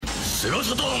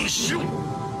姿しろ。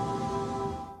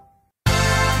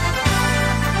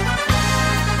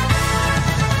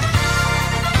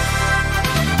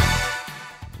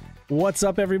What's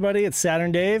up, everybody? It's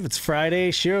Saturn Dave. It's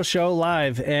Friday, Shiro Show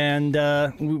live, and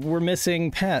we're missing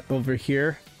Pat over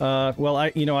here. Well,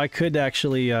 I could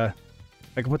actually, I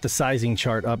could put the sizing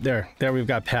chart up there. There, we've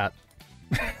got Pat.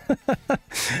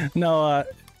 No,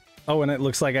 oh, and it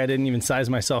looks like I didn't even size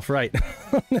myself right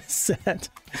on this set.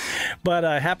 But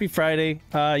happy Friday.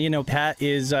 Pat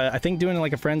is, I think, doing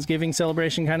like a Friendsgiving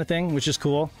celebration kind of thing, which is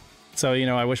cool. So,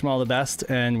 I wish him all the best,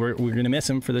 and we're going to miss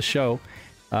him for this show.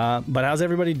 But how's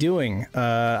everybody doing?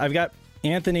 I've got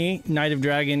Anthony, Knight of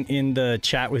Dragon, in the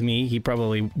chat with me. He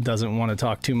probably doesn't want to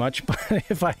talk too much, but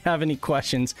if I have any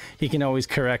questions, he can always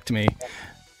correct me.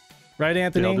 Right,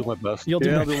 Anthony? Yeah, I'll do my best. You'll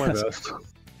do I'll do my best.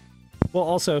 Well,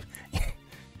 also,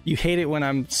 you hate it when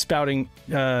I'm spouting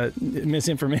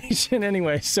misinformation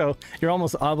anyway, so you're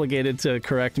almost obligated to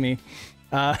correct me.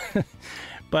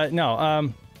 But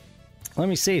no, let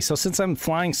me see. So since I'm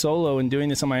flying solo and doing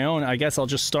this on my own, I guess I'll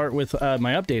just start with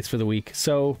my updates for the week.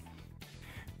 So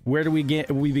where do we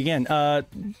begin?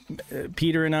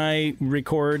 Peter and I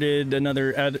recorded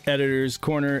another Editor's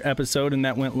Corner episode, and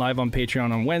that went live on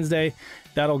Patreon on Wednesday.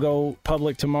 That'll go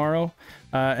public tomorrow,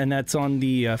 and that's on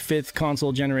the 5th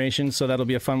console generation, so that'll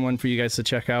be a fun one for you guys to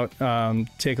check out.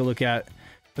 Take a look at.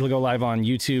 It'll go live on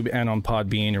YouTube and on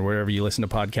Podbean or wherever you listen to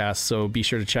podcasts, so be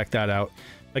sure to check that out.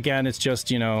 Again, it's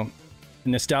just,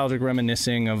 nostalgic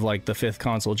reminiscing of like the 5th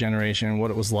console generation,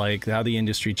 what it was like, how the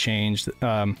industry changed,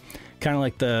 kind of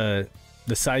like the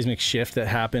seismic shift that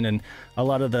happened, and a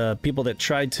lot of the people that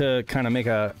tried to kind of make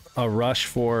a rush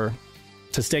to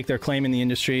stake their claim in the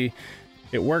industry.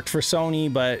 It worked for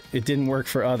Sony, but it didn't work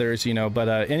for others, but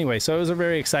anyway, so it was a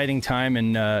very exciting time,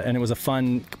 and it was a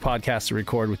fun podcast to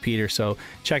record with Peter, so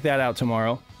check that out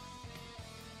tomorrow.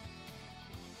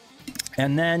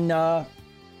 And then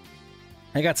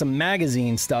I got some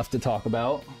magazine stuff to talk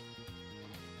about.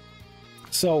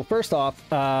 So first off,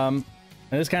 and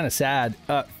it's kind of sad.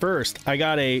 First, I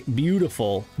got a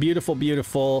beautiful, beautiful,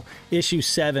 beautiful issue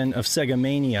 7 of Sega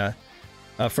Mania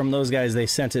from those guys. They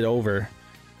sent it over.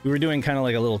 We were doing kind of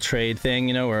like a little trade thing,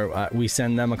 where we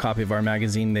send them a copy of our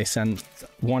magazine, they send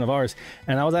one of ours.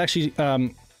 And I was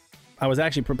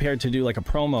actually prepared to do like a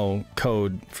promo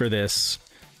code for this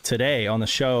today on the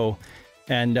show,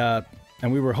 and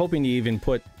we were hoping to even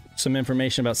put some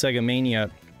information about Sega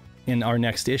Mania in our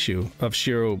next issue of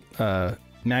Shiro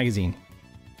magazine.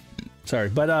 Sorry,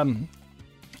 but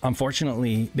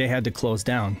unfortunately, they had to close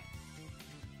down.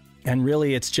 And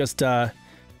really, it's just,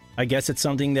 I guess it's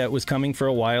something that was coming for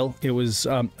a while. It was,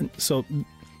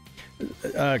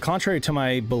 contrary to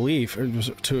my belief, or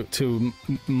to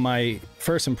my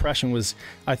first impression was,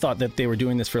 I thought that they were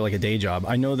doing this for like a day job.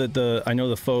 I know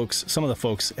the folks, some of the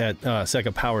folks at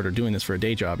Sega Powered are doing this for a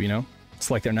day job. It's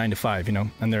like their 9 to 5,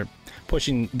 and they're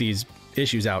pushing these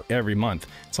issues out every month.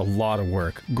 It's a lot of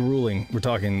work, grueling. We're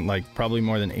talking like probably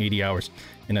more than 80 hours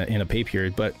in a pay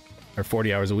period, or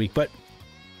 40 hours a week. But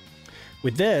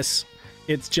with this,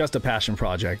 it's just a passion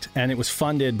project, and it was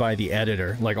funded by the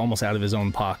editor, like almost out of his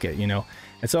own pocket, And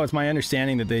so it's my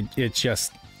understanding that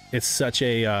it's such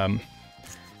a,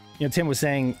 Tim was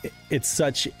saying it's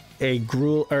such a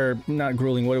not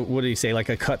grueling. What did he say? Like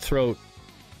a cutthroat.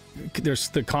 There's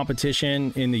the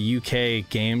competition in the UK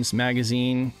games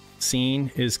magazine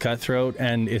scene is cutthroat,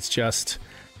 and there's just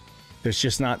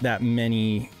not that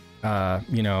many,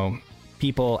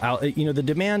 people out. The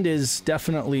demand is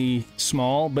definitely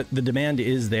small, but the demand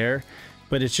is there.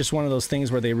 But it's just one of those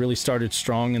things where they really started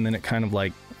strong, and then it kind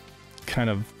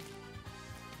of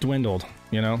dwindled,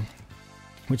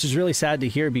 which is really sad to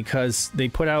hear, because they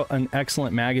put out an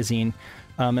excellent magazine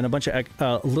and a bunch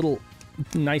of little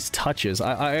nice touches.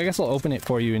 I guess I'll open it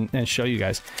for you and show you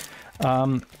guys.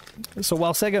 So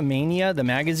while Sega Mania, the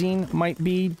magazine, might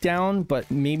be down,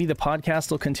 but maybe the podcast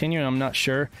will continue, and I'm not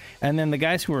sure. And then the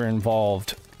guys who were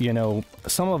involved,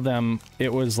 some of them,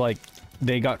 it was like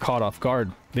they got caught off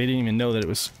guard. They didn't even know that it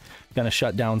was going to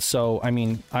shut down. So,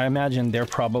 I imagine they're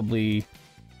probably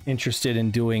interested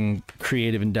in doing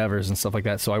creative endeavors and stuff like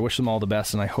that. So I wish them all the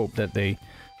best, and I hope that they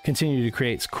continue to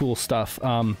create cool stuff.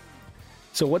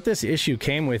 So what this issue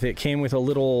came with, it came with a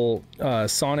little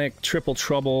Sonic Triple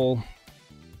Trouble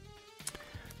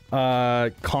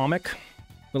comic,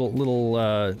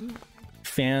 little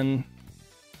fan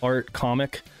art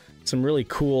comic, some really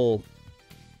cool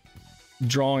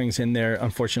drawings in there.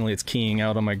 Unfortunately, it's keying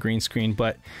out on my green screen,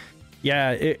 but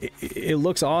yeah, it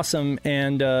looks awesome,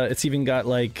 and it's even got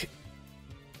like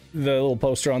the little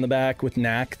poster on the back with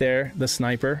Knack there, the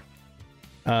sniper.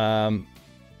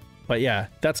 But yeah,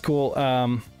 that's cool.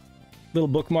 little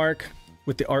bookmark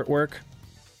with the artwork.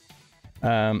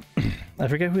 I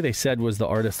forget who they said was the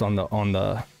artist on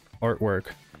the artwork,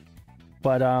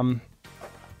 but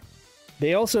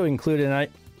they also included, and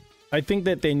I think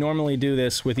that they normally do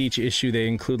this with each issue. They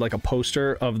include like a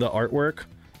poster of the artwork,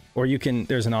 or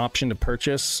there's an option to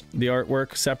purchase the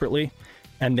artwork separately,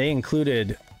 and they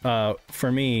included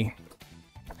for me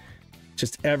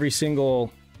just every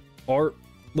single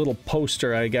little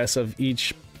poster, I guess, of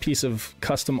each piece of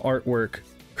custom artwork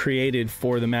created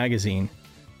for the magazine,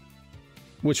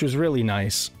 which was really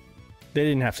nice. They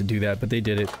didn't have to do that, but they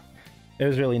did it. It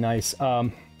was really nice.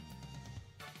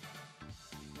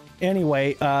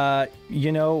 Anyway,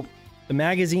 you know, the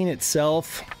magazine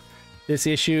itself, this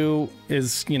issue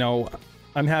is, you know,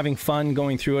 I'm having fun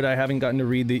going through it. I haven't gotten to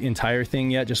read the entire thing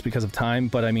yet just because of time,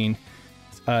 but I mean,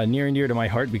 near and dear to my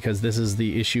heart because this is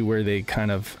the issue where they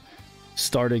kind of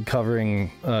started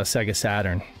covering Sega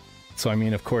Saturn. So, I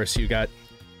mean, of course, you got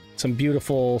some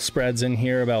beautiful spreads in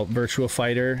here about Virtua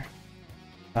Fighter.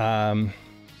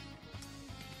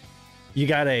 You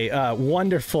got a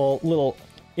wonderful little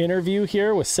interview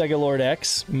here with Sega Lord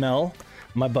X, Mel,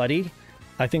 my buddy.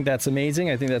 I think that's amazing.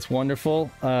 I think that's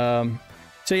wonderful.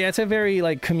 So yeah, it's a very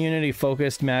like community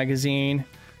focused magazine.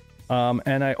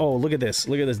 And oh, look at this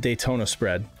Daytona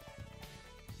spread.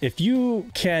 If you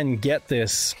can get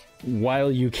this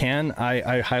while you can,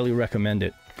 I highly recommend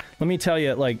it. Let me tell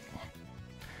you, like,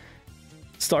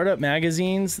 startup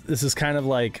magazines, this is kind of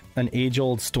like an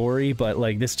age-old story, but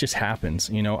like this just happens,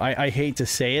 you know. I hate to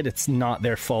say it, it's not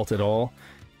their fault at all.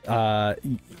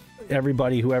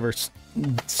 Everybody, whoever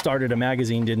started a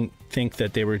magazine, didn't think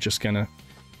that they were just gonna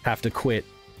have to quit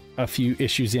a few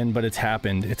issues in, but it's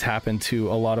happened. It's happened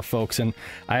to a lot of folks, and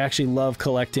I actually love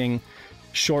collecting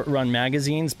short-run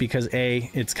magazines because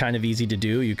it's kind of easy to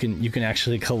do. You can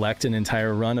actually collect an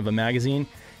entire run of a magazine.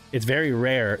 It's very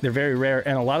rare. They're very rare,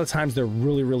 and a lot of times they're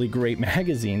really, really great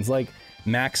magazines. Like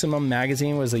Maximum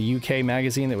magazine was a UK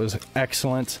magazine that was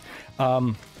excellent.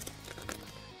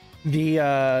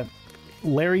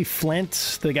 Larry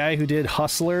Flint, the guy who did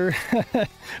Hustler,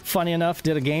 funny enough,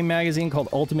 did a game magazine called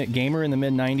Ultimate Gamer in the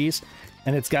mid-90s,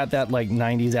 and it's got that like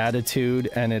 90s attitude,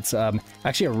 and it's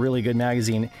actually a really good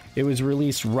magazine. It was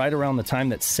released right around the time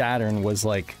that Saturn was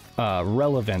like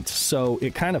relevant, so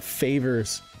it kind of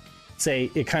favors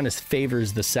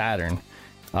the Saturn.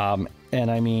 And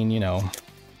I mean, you know,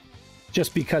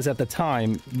 just because at the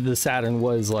time the Saturn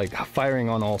was like firing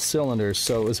on all cylinders,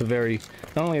 so it was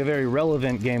not only a very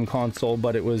relevant game console,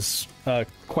 but it was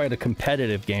quite a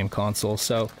competitive game console.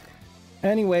 So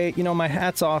anyway, you know, my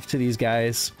hat's off to these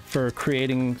guys for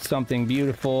creating something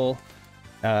beautiful,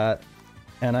 and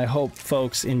I hope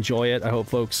folks enjoy it. I hope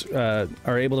folks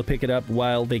are able to pick it up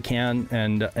while they can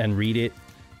and read it.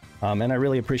 And I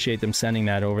really appreciate them sending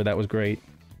that over. That was great.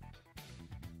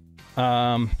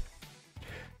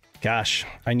 Gosh,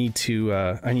 I need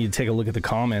to take a look at the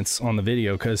comments on the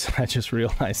video because I just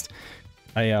realized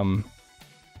I'm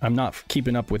not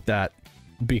keeping up with that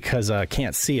because I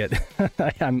can't see it.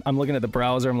 I'm looking at the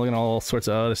browser. I'm looking at all sorts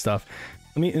of other stuff.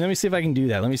 Let me see if I can do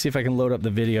that. Let me see if I can load up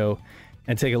the video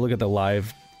and take a look at the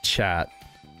live chat.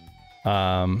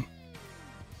 I'll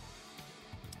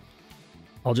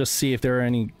just see if there are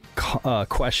any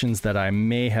questions that I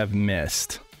may have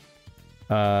missed.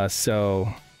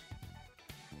 So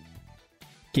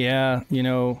yeah, you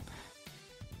know,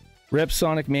 Rip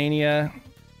Sonic Mania.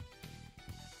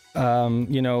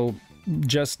 You know,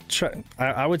 just try.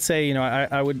 I would say, you know,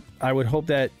 I would hope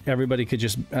that everybody could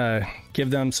just give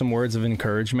them some words of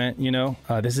encouragement. You know,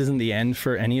 this isn't the end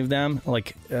for any of them.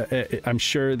 Like, I'm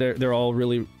sure they're all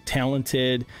really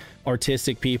talented,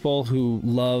 artistic people who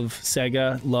love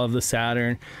Sega, love the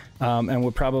Saturn, and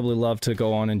would probably love to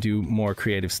go on and do more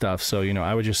creative stuff. So, you know,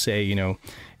 I would just say, you know,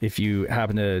 if you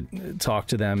happen to talk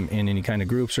to them in any kind of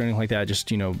groups or anything like that, just,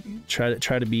 you know, try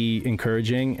to be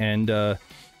encouraging, and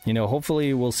you know,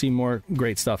 hopefully we'll see more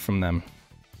great stuff from them.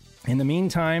 In the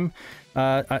meantime,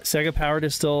 Sega Powered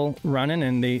is still running,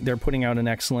 and they're putting out an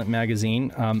excellent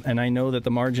magazine, and I know that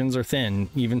the margins are thin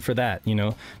even for that. You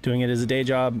know, doing it as a day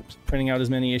job, printing out as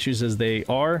many issues as they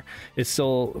are, it's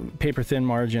still paper thin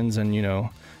margins, and, you know,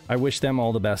 I wish them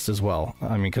all the best as well.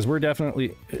 I mean, because we're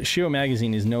definitely... Shio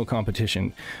Magazine is no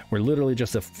competition. We're literally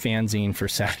just a fanzine for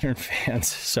Saturn fans.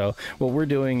 So what we're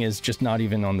doing is just not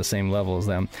even on the same level as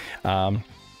them.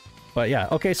 But yeah,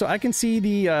 okay, so I can see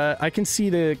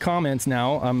the comments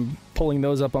now. I'm pulling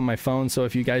those up on my phone, so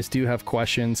if you guys do have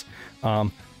questions,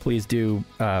 please do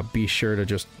be sure to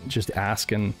just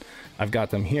ask, and I've got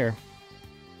them here.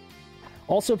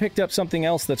 Also picked up something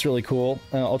else that's really cool.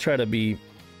 I'll try to be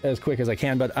as quick as I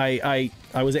can, but I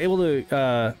was able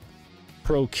to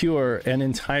procure an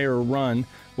entire run,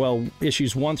 well,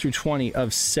 issues 1 through 20 of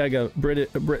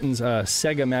Britain's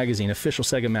Sega magazine, official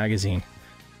Sega magazine.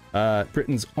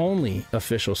 Britain's only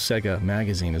official Sega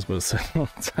magazine is what it says all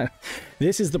the time.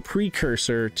 This is the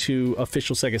precursor to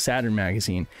official Sega Saturn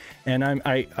magazine, and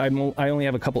I only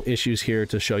have a couple issues here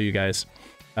to show you guys,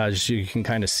 just so you can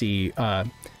kind of see.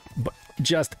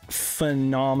 Just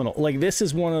phenomenal. Like, this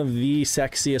is one of the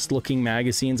sexiest looking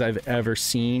magazines I've ever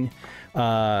seen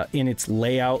in its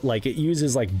layout. Like, it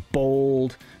uses like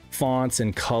bold fonts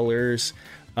and colors.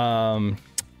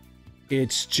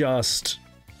 It's just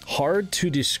hard to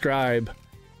describe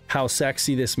how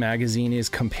sexy this magazine is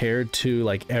compared to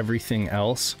like everything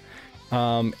else.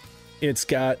 It's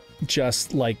got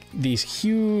just like these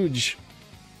huge,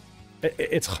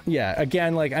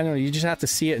 again, like, I don't know, you just have to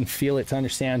see it and feel it to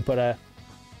understand, but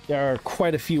there are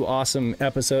quite a few awesome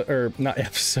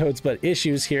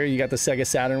issues here. You got the Sega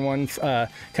Saturn one,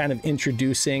 kind of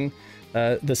introducing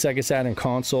the Sega Saturn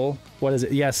console. What is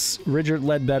it? Yes, Richard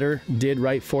Ledbetter did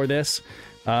write for this.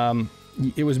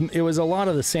 It was a lot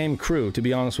of the same crew, to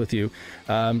be honest with you.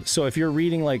 So if you're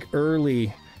reading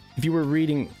if you were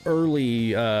reading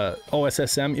early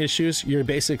OSSM issues, you're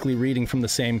basically reading from the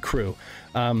same crew.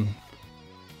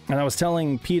 And I was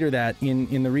telling Peter that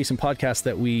in the recent podcast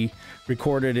that we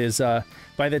recorded is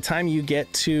by the time you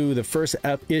get to the first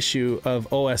issue of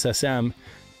OSSM,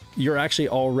 you're actually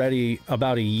already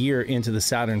about a year into the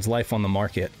Saturn's life on the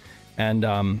market.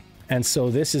 And so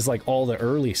this is like all the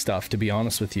early stuff, to be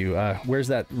honest with you. Where's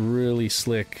that really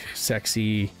slick,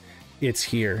 sexy, it's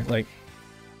here. Like,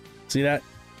 see that?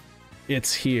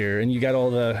 It's here. And you got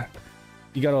all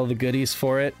the goodies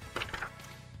for it.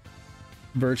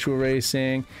 Virtual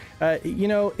racing. You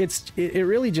know, it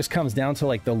really just comes down to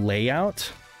like the layout,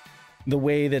 the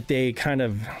way that they kind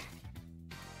of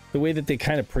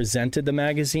presented the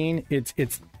magazine.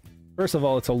 It's first of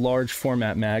all, it's a large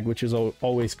format mag, which is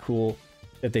always cool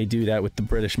that they do that with the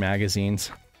British magazines.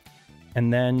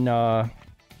 And then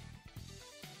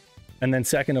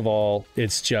second of all,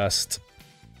 it's just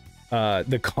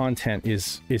the content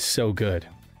is so good.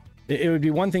 It would be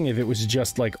one thing if it was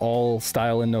just like all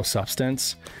style and no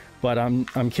substance, but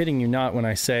I'm kidding you not when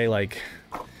I say, like,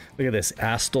 look at this,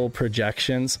 Astral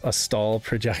Projections. I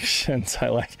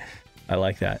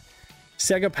like that.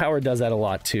 Sega Power does that a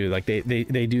lot too. Like they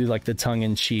do like the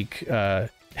tongue-in-cheek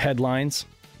headlines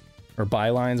or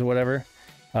bylines or whatever,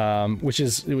 which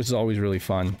is always really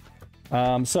fun.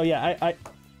 So yeah, I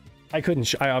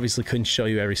obviously couldn't show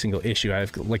you every single issue. I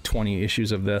have like 20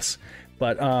 issues of this,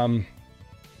 but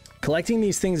collecting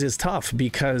these things is tough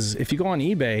because if you go on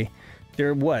eBay,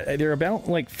 they're about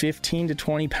like 15 to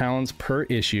 20 pounds per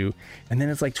issue, and then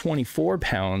it's like 24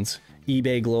 pounds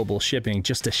eBay global shipping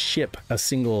just to ship a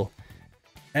single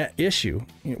issue,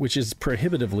 which is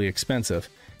prohibitively expensive.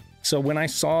 So when I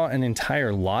saw an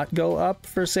entire lot go up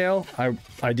for sale,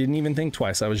 I didn't even think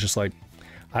twice. I was just like,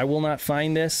 I will not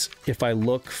find this if I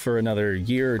look for another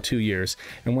year or 2 years,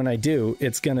 and when I do,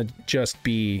 it's gonna just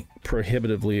be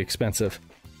prohibitively expensive.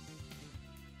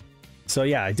 So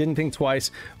yeah, I didn't think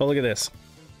twice. Oh, look at this.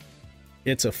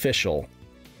 It's official.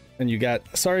 And you got,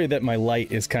 sorry that my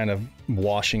light is kind of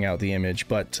washing out the image,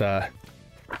 but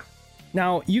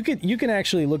now you can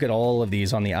actually look at all of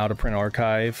these on the Out of Print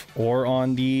Archive or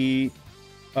on the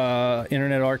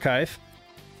Internet Archive.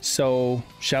 So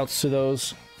shouts to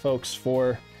those folks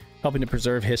for helping to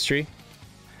preserve history.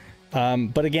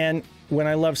 But again, when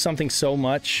I love something so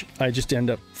much, I just end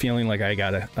up feeling like I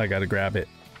gotta grab it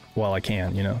while I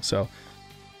can, you know. So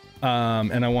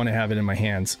and I want to have it in my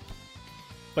hands.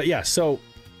 But yeah, so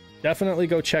definitely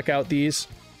go check out these.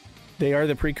 They are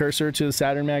the precursor to the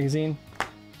Saturn magazine,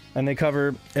 and they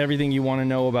cover everything you want to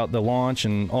know about the launch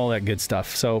and all that good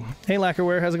stuff. So hey,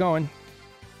 Lacquerware, how's it going?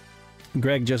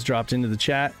 Greg just dropped into the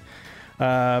chat.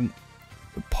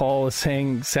 Paul is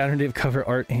saying Saturn Dave cover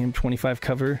art, AM25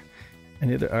 cover.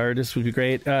 Any other artists would be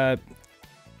great.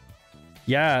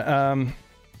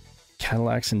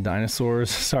 Cadillacs and dinosaurs.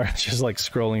 Sorry, I'm just like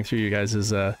scrolling through you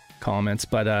guys' comments.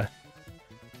 But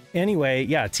anyway,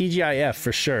 yeah, TGIF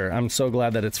for sure. I'm so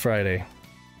glad that it's Friday.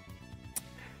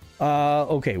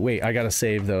 Okay, wait, I gotta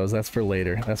save those. That's for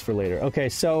later. Okay,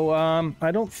 so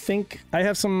I don't think I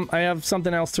have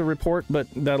something else to report, but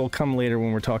that'll come later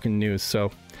when we're talking news.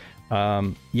 So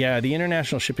yeah, the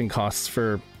international shipping costs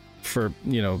for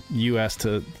you know, US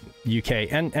to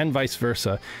UK and vice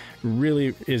versa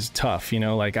really is tough. You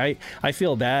know, like I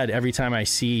feel bad every time I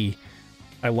see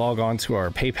I log on to our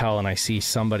PayPal and I see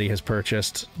somebody has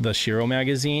purchased the Shiro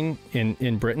magazine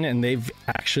in Britain, and they've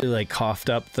actually like coughed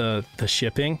up the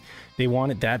shipping. They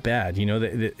want it that bad, you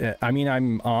know. I mean,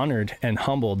 I'm honored and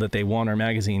humbled that they want our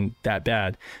magazine that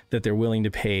bad that they're willing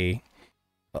to pay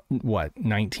what,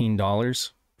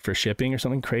 $19 for shipping or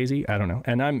something crazy. I don't know.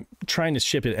 And I'm trying to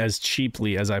ship it as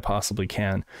cheaply as I possibly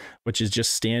can, which is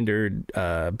just standard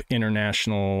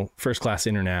international, first class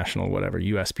international, whatever,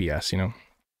 USPS, you know.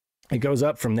 It goes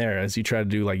up from there as you try to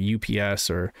do like UPS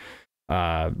or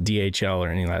DHL or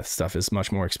any of that stuff is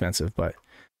much more expensive. But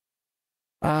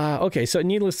okay, so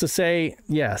needless to say,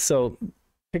 yeah, so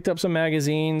picked up some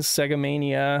magazines, Sega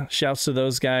Mania, shouts to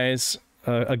those guys.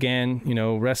 Again, you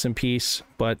know, rest in peace,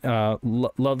 but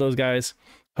love those guys.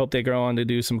 Hope they grow on to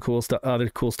do some cool stuff, other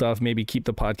cool stuff, maybe keep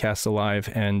the podcast alive.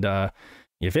 And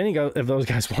if those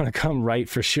guys want to come write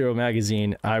for Shiro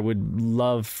magazine, I would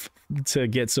love to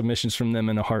get submissions from them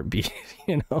in a heartbeat,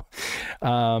 you know.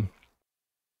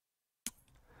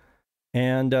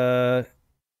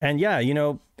 And yeah, you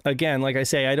know, again, like I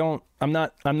say, I'm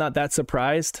not that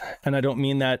surprised, and I don't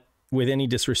mean that with any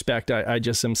disrespect. I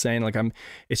just am saying, like,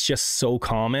 it's just so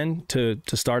common to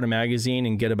start a magazine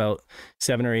and get about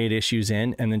 7 or 8 issues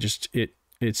in, and then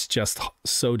it's just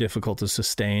so difficult to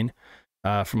sustain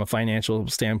from a financial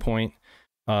standpoint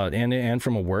and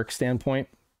from a work standpoint,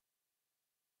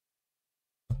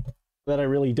 that I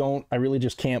really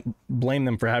just can't blame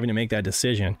them for having to make that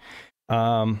decision.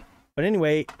 But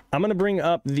anyway, I'm gonna bring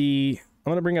up the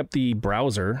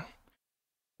browser.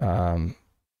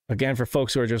 Again, for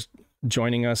folks who are just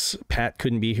joining us, Pat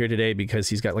couldn't be here today because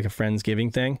he's got like a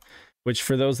Friendsgiving thing, which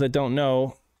for those that don't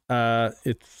know,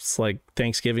 it's like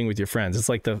Thanksgiving with your friends. It's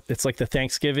like the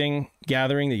Thanksgiving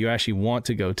gathering that you actually want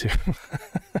to go to.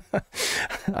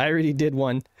 I already did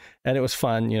one and it was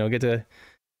fun, you know, get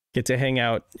to hang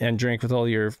out and drink with all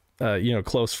your you know,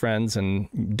 close friends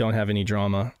and don't have any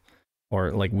drama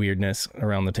or like weirdness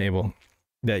around the table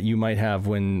that you might have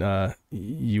when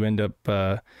you end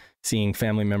up seeing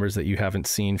family members that you haven't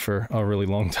seen for a really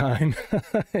long time.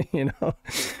 You know.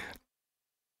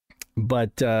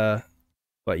 But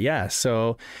yeah,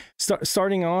 so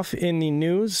starting off in the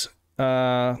news,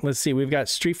 let's see, we've got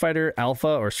Street Fighter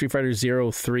Alpha or Street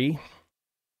Fighter 03.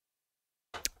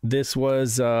 This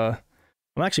was I'm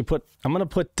gonna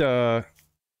put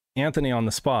Anthony on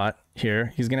the spot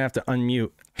here. He's gonna have to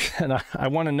unmute, and I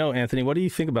want to know, Anthony, what do you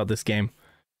think about this game?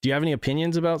 Do you have any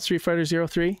opinions about Street Fighter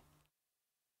 03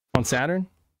 on Saturn?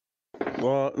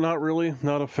 Not really.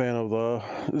 Not a fan of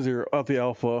the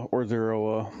Alpha or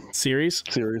Zero series.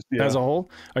 Yeah. As a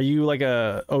whole. Are you like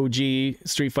a OG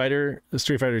Street Fighter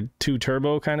 2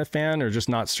 Turbo kind of fan, or just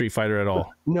not Street Fighter at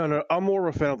all? No. I'm more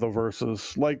of a fan of the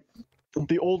Versus. Like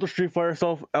the older Street Fighter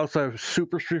stuff outside of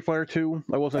Super Street Fighter 2,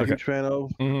 I wasn't a huge fan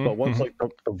of. Mm-hmm, but once like the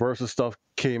Versus stuff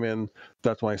came in,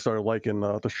 that's when I started liking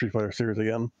the Street Fighter series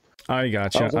again. I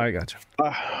gotcha.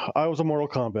 I was a Mortal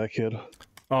Kombat kid.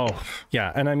 Oh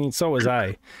yeah, and I mean, so was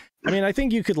I. I mean, I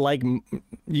think you could like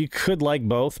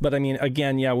both, but I mean,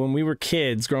 again, yeah, when we were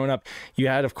kids growing up, you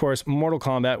had, of course, Mortal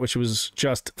Kombat, which was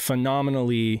just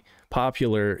phenomenally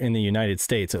popular in the United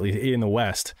States, at least in the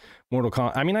West.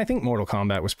 I mean, I think Mortal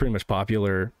Kombat was pretty much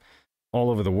popular all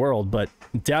over the world, but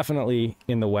definitely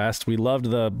in the West. We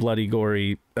loved the bloody,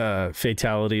 gory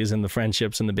fatalities and the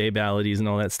friendships and the babalities and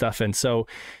all that stuff, and so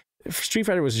Street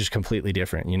Fighter was just completely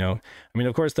different, you know. I mean,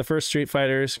 of course, the first Street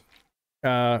Fighters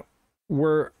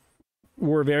were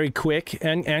very quick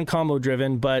and combo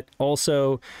driven, but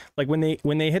also like when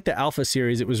they hit the Alpha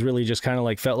series, it was really just kind of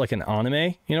like felt like an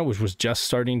anime, you know, which was just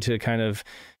starting to kind of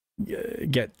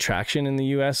get traction in the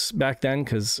US back then,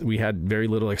 because we had very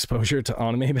little exposure to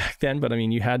anime back then. But I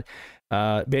mean, you had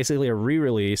basically a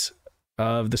re-release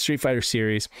of the Street Fighter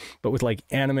series, but with like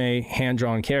anime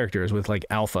hand-drawn characters with like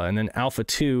Alpha, and then Alpha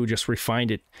 2 just refined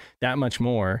it that much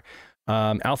more.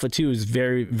 Alpha 2 is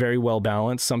very, very well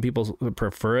balanced. Some people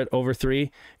prefer it over 3.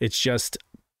 It's just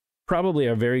probably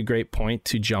a very great point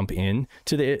to jump in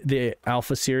to the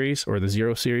Alpha series or the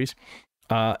Zero series.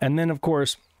 And then of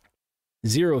course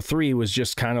 03 was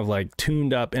just kind of like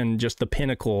tuned up and just the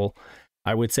pinnacle,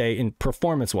 I would say, in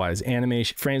performance wise,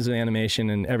 animation, frames of animation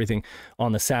and everything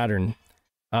on the Saturn.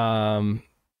 You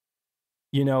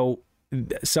know,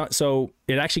 so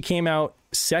it actually came out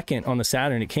second on the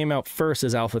Saturn. It came out first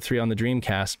as Alpha 3 on the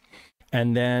Dreamcast,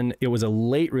 and then it was a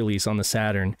late release on the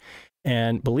Saturn.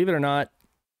 And believe it or not,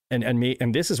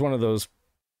 and this is one of those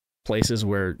places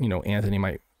where, you know, Anthony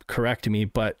might correct me,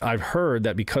 but I've heard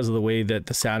that because of the way that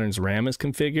the Saturn's RAM is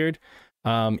configured,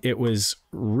 it was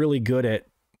really good at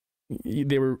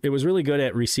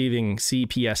receiving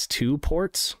CPS2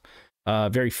 ports,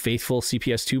 very faithful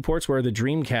CPS2 ports, where the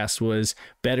Dreamcast was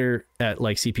better at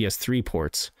like CPS3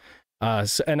 ports.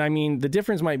 And I mean, the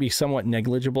difference might be somewhat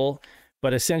negligible,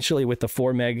 but essentially with the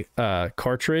 4 meg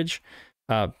cartridge,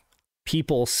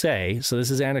 people say, so this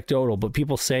is anecdotal, but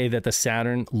people say that the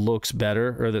Saturn looks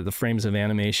better, or that the frames of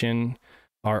animation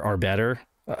are better,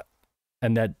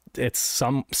 and that it's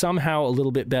somehow a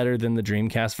little bit better than the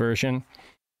Dreamcast version.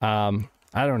 I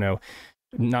don't know.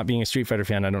 Not being a Street Fighter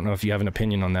fan, I don't know if you have an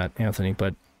opinion on that, Anthony,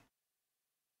 but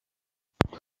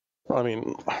I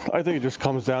mean, I think it just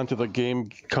comes down to the game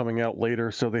coming out later,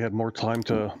 so they had more time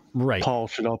to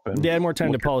polish it up. And they had more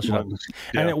time to polish it up.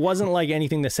 Yeah. And it wasn't like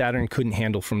anything the Saturn couldn't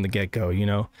handle from the get-go, you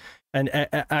know? And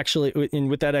actually,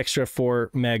 with that extra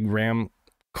 4 meg RAM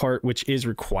cart, which is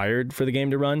required for the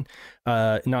game to run,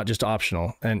 not just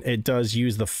optional. And it does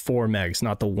use the 4 megs,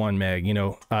 not the 1 meg, you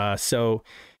know? So,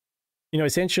 you know,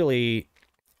 essentially,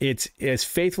 it's as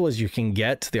faithful as you can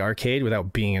get to the arcade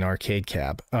without being an arcade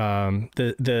cab.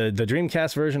 The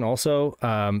Dreamcast version also,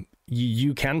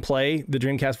 you can play the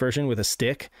Dreamcast version with a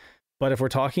stick, but if we're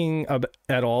talking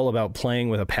at all about playing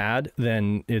with a pad,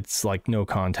 then it's like no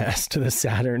contest. The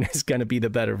Saturn is going to be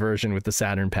the better version with the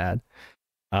Saturn pad.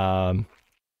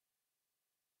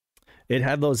 It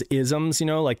had those isms, you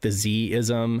know, like the Z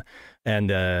ism,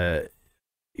 and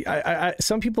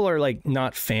some people are like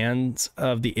not fans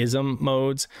of the ism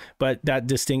modes, but that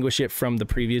distinguish it from the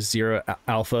previous Zero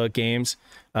Alpha games.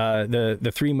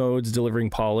 The 3 modes, delivering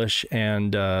polish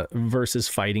and versus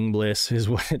fighting bliss, is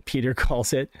what Peter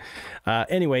calls it.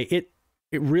 Anyway, it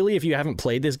really, if you haven't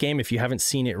played this game, if you haven't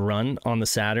seen it run on the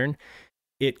Saturn,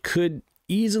 it could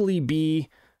easily be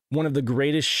one of the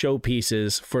greatest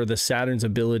showpieces for the Saturn's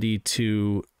ability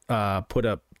to put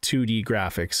up 2D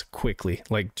graphics quickly.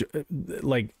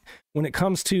 Like when it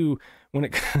comes to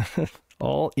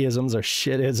all isms are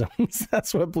shit isms.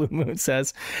 That's what Blue Moon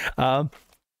says. I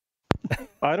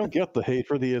don't get the hate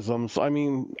for the isms. I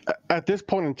mean, at this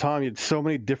point in time, you had so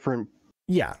many different.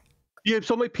 Yeah. You have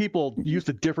so many people use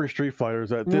the different Street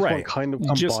Fighters that this one kind of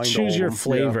combined. Just choose your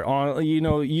flavor. Yeah. You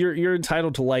know, you're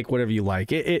entitled to like whatever you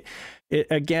like.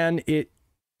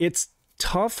 It's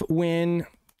tough when,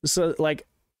 so like,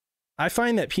 I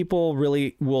find that people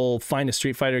really will find a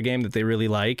Street Fighter game that they really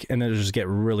like, and then just get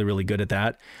really, really good at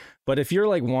that. But if you're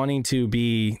like wanting to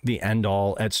be the end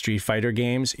all at Street Fighter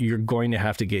games, you're going to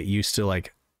have to get used to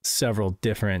like several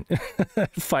different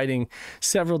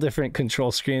several different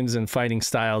control schemes and fighting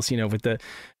styles, you know, with the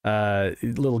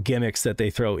little gimmicks that they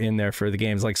throw in there for the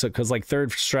games. Like, so, because like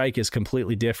Third Strike is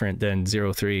completely different than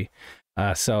 03.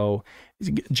 So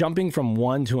jumping from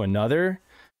one to another,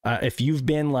 if you've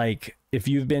been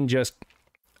just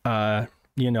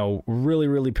you know, really,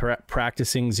 really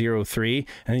practicing 03,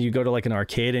 and then you go to like an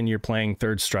arcade and you're playing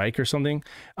Third Strike or something,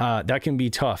 that can be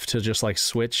tough to just like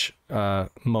switch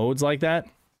modes like that.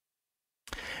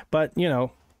 But, you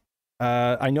know,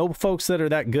 I know folks that are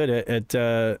that good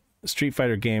at Street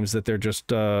Fighter games that they're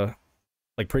just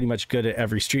like pretty much good at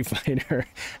every Street Fighter.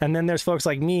 And then there's folks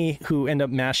like me who end up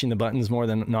mashing the buttons more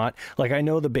than not. Like, I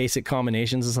know the basic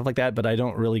combinations and stuff like that, but I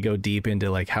don't really go deep into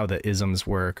like how the isms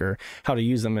work or how to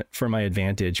use them for my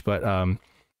advantage. But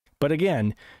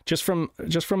again, just from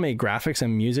a graphics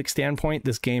and music standpoint,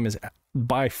 this game is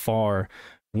by far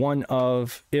one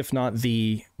of, if not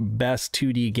the best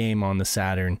 2D game on the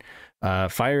Saturn.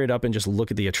 Fire it up and just look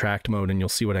at the attract mode and you'll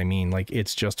see what I mean. Like,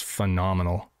 it's just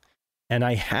phenomenal. And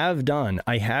I have done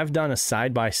a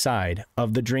side-by-side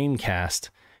of the Dreamcast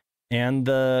and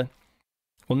well,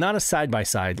 not a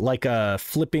side-by-side, like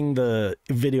flipping the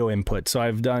video input. So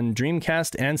I've done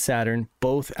Dreamcast and Saturn,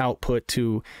 both output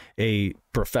to a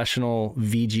professional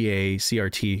VGA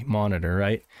CRT monitor,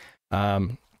 right?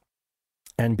 And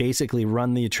basically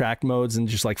run the attract modes and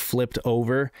just like flipped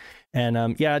over.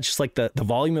 And yeah, just like the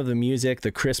volume of the music,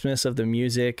 the crispness of the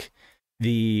music,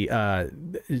 the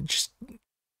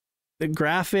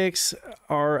graphics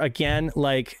are, again,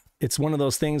 like, it's one of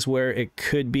those things where it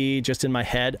could be just in my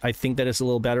head. I think that it's a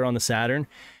little better on the Saturn,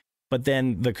 but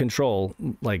then the control,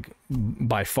 like,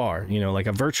 by far, you know, like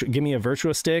give me a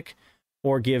Virtua Stick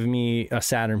or give me a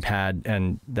Saturn pad,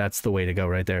 and that's the way to go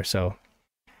right there. So,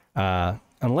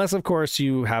 unless, of course,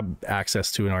 you have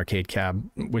access to an arcade cab,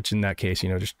 which in that case, you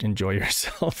know, just enjoy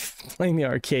yourself playing the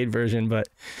arcade version. But,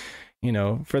 you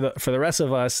know, for the rest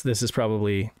of us, this is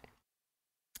probably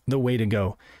the way to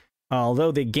go.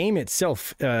 Although the game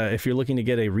itself, if you're looking to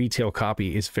get a retail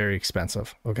copy, is very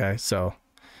expensive. Okay, so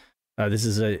this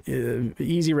is a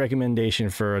easy recommendation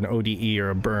for an ODE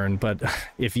or a burn. But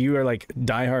if you are like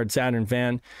diehard Saturn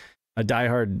fan, a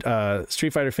diehard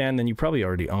Street Fighter fan, then you probably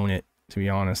already own it, to be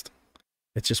honest.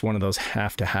 It's just one of those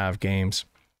have-to-have games.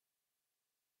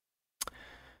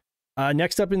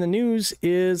 Next up in the news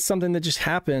is something that just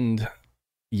happened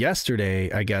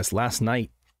yesterday, I guess, last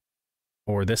night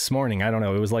or this morning. I don't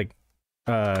know. It was like,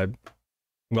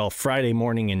 Friday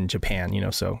morning in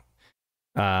Japan, so.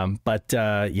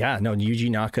 Yuji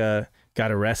Naka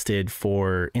got arrested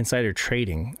for insider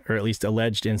trading, or at least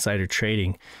alleged insider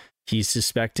trading. He's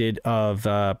suspected of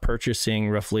purchasing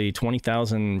roughly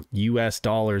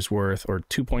 $20,000 worth, or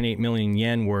 2.8 million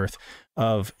yen worth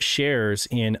of shares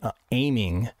in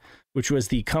Aiming, which was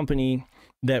the company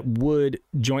that would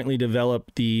jointly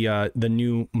develop the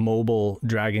new mobile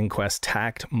Dragon Quest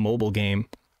Tact mobile game.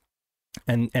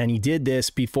 And he did this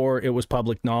before it was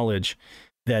public knowledge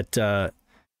that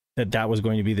that was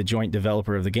going to be the joint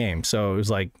developer of the game. So it was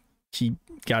like he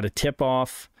got a tip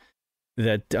off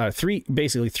that three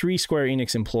Square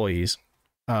Enix employees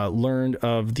learned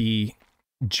of the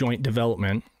joint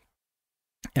development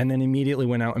and then immediately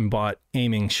went out and bought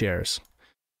Aiming shares.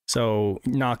 So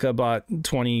Naka bought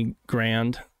 20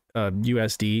 grand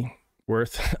USD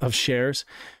worth of shares.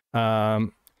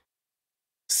 And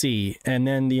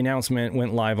then the announcement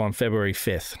went live on February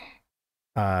 5th.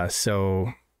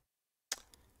 So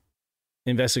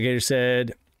investigators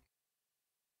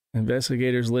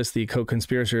list the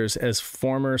co-conspirators as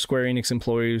former Square Enix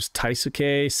employees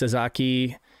Taisuke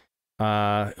Sasaki,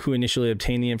 who initially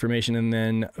obtained the information, and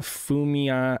then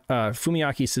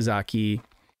Fumiaki Sasaki.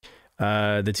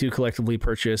 The two collectively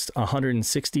purchased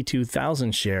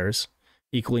 162,000 shares,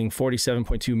 equaling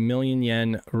 47.2 million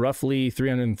yen, roughly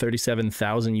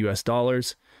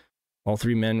 $337,000. All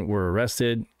three men were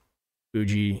arrested.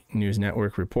 Fuji News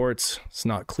Network reports it's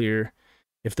not clear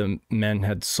if the men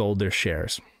had sold their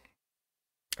shares.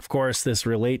 Of course, this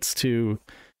relates to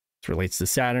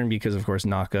Saturn because, of course,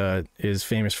 Naka is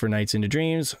famous for Nights into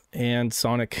Dreams and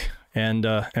Sonic, and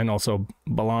also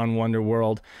Balan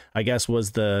Wonderworld, I guess,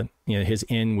 was his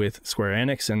in with Square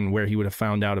Enix and where he would have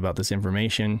found out about this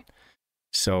information.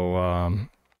 So,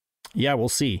 we'll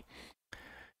see.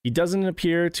 He doesn't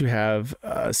appear to have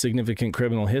a significant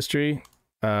criminal history.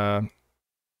 I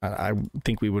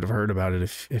think we would have heard about it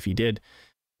if he did.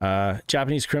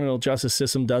 Japanese criminal justice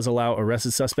system does allow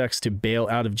arrested suspects to bail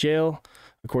out of jail,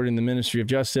 according to the Ministry of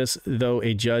Justice, though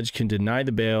a judge can deny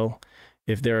the bail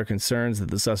if there are concerns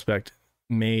that the suspect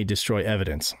may destroy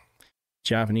evidence.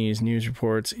 Japanese news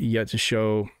reports yet to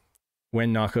show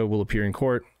when Naka will appear in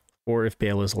court or if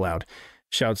bail is allowed.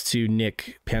 Shouts to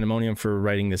Nick Pandemonium for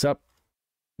writing this up.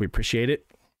 We appreciate it.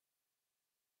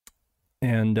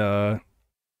 And I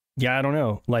don't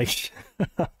know. Like,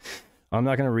 I'm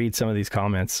not going to read some of these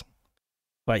comments.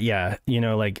 But yeah,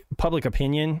 public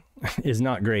opinion is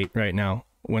not great right now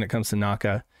when it comes to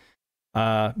Naka.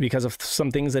 Because of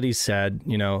some things that he's said,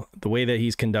 the way that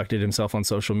he's conducted himself on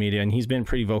social media, and he's been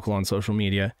pretty vocal on social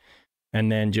media,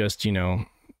 and then just,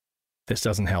 this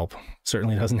doesn't help.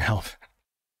 Certainly doesn't help.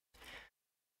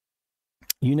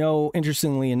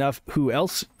 Interestingly enough, who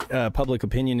else public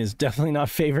opinion is definitely not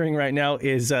favoring right now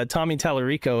is Tommy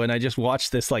Tallarico. And I just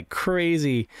watched this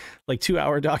crazy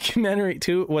 2-hour documentary.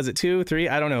 Was it 2, 3?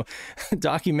 I don't know.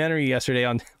 Documentary yesterday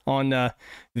on the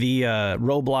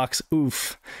Roblox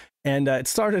Oof. And it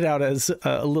started out as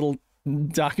a little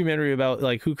documentary about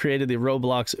who created the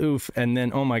Roblox Oof. And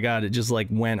then, oh my God, it just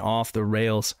went off the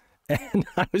rails. And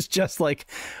I was just like,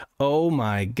 oh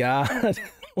my God.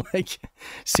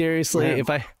 Seriously,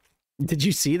 Man. Did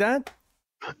you see that?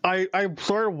 I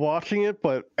started watching it,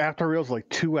 but after I realized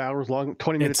 2 hours long,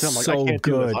 20 minutes, I'm like, so I can't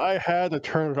good. do this. I had to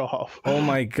turn it off. Oh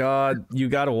my God, you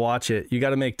got to watch it. You got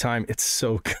to make time. It's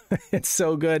so good. It's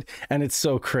so good, and it's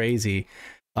so crazy.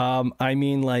 I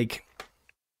mean,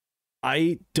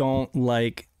 I don't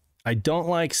like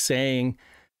saying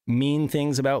mean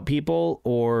things about people,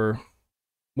 or,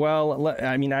 well,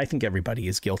 I mean, I think everybody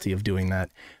is guilty of doing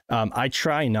that. I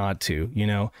try not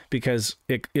to, because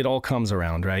it all comes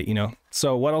around, right?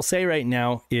 So what I'll say right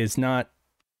now is not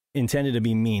intended to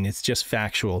be mean. It's just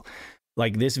factual.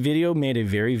 This video made a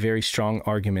very, very strong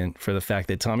argument for the fact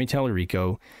that Tommy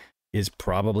Tallarico is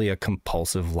probably a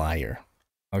compulsive liar.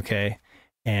 Okay.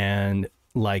 And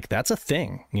that's a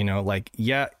thing,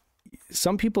 yeah,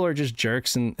 some people are just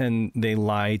jerks and they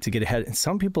lie to get ahead. And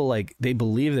some people they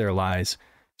believe their lies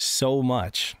so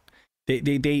much.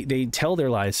 They tell their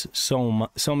lies so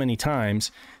many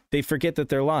times, they forget that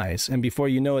they're lies. And before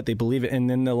you know it, they believe it. And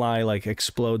then the lie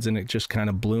explodes and it just kind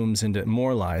of blooms into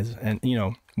more lies. And,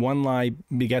 one lie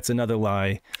begets another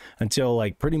lie until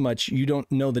pretty much you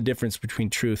don't know the difference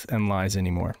between truth and lies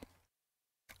anymore.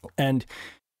 And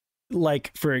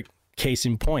for case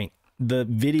in point, the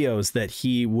videos that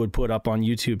he would put up on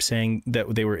YouTube saying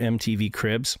that they were MTV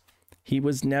Cribs, he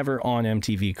was never on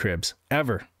MTV Cribs,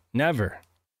 ever, never.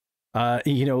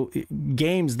 you know,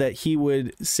 games that he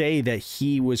would say that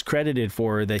he was credited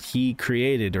for, that he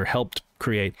created or helped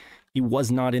create, he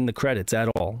was not in the credits at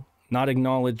all, not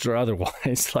acknowledged or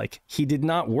otherwise. Like, he did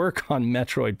not work on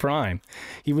Metroid Prime.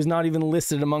 He was not even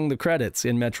listed among the credits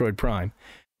in Metroid Prime.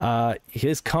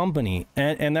 His company,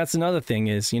 and that's another thing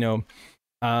is, you know,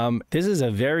 this is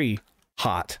a very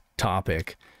hot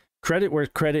topic. Credit where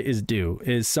credit is due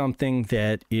is something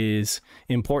that is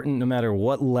important no matter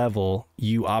what level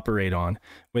you operate on,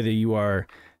 whether you are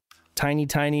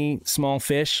tiny small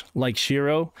fish like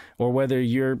Shiro, or whether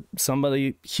you're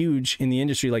somebody huge in the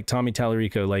industry like Tommy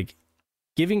Tallarico. Like,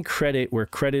 giving credit where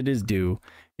credit is due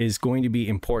is going to be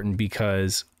important,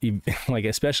 because like,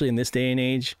 especially in this day and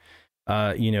age,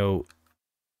 you know,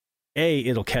 A,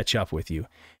 it'll catch up with you,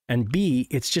 and B,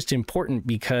 it's just important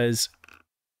because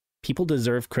people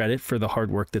deserve credit for the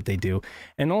hard work that they do.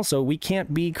 And also, we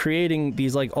can't be creating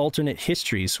these like alternate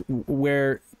histories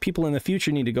where people in the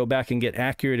future need to go back and get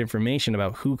accurate information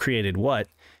about who created what.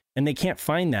 And they can't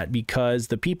find that because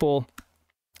the people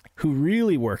who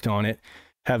really worked on it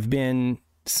have been,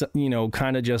 you know,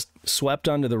 kind of just swept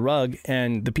under the rug.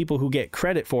 And the people who get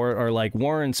credit for it are like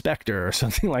Warren Spector or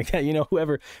something like that, you know,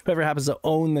 whoever happens to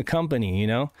own the company, you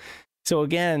know? So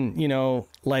again, you know,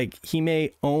 like, he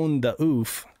may own the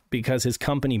oof because his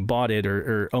company bought it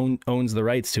or owns the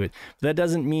rights to it. But that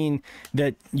doesn't mean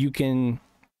that you can,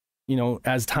 you know,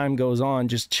 as time goes on,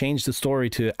 just change the story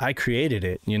to I created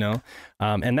it, you know?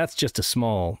 And that's just a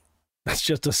small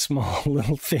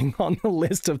little thing on the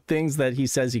list of things that he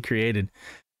says he created.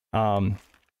 You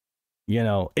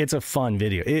know, it's a fun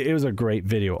video. It was a great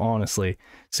video, honestly.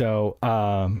 So,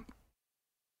 I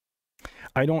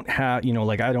don't have, you know,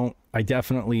 like, I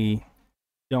definitely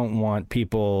don't want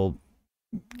people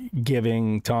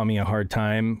giving Tommy a hard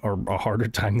time, or a harder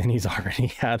time than he's already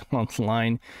had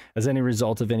online, as any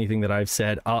result of anything that I've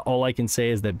said. All I can say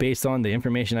is that based on the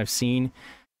information I've seen,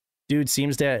 dude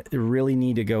seems to really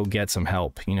need to go get some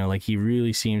help. You know, like, he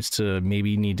really seems to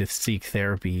maybe need to seek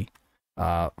therapy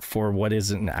for what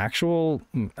is an actual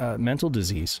mental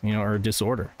disease, you know, or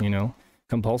disorder. You know,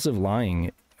 compulsive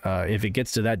lying, if it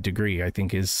gets to that degree, I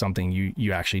think is something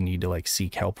you actually need to like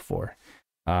seek help for.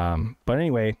 But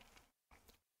anyway,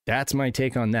 that's my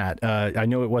take on that. I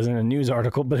know it wasn't a news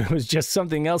article, but it was just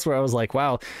something else where I was like,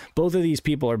 wow, both of these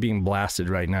people are being blasted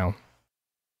right now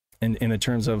in the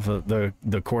terms of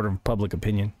the court of public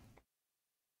opinion.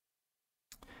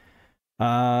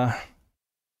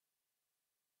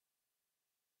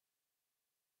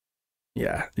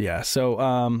 Yeah.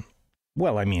 So,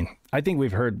 well, I mean, I think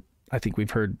we've heard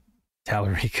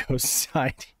Tallarico's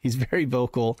side. He's very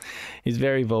vocal. You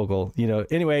know,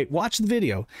 anyway, watch the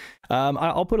video.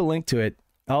 I'll put a link to it.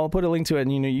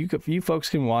 And, you know, you folks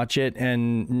can watch it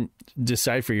and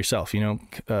decide for yourself, you know,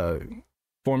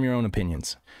 form your own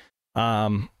opinions.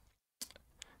 A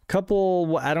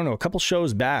couple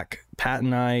shows back, Pat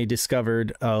and I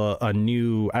discovered a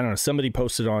new, I don't know, somebody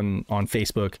posted on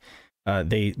Facebook.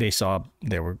 They saw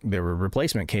there were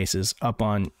replacement cases up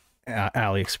on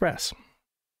AliExpress,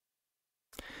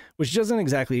 which doesn't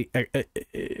exactly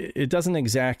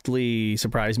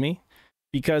surprise me,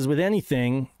 because with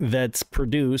anything that's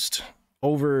produced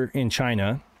over in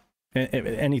China,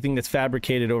 anything that's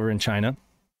fabricated over in China,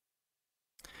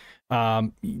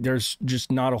 there's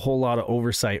just not a whole lot of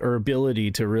oversight or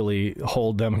ability to really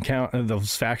hold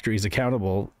those factories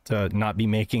accountable to not be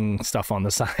making stuff on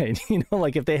the side. You know,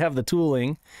 like, if they have the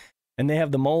tooling and they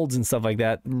have the molds and stuff like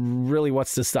that, really,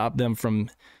 what's to stop them from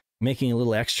making a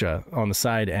little extra on the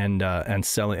side and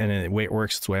selling, and it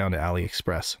works its way onto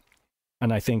AliExpress.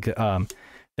 And I think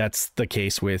that's the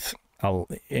case with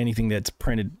anything that's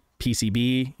printed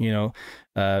PCB, you know,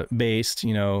 based,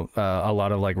 you know, a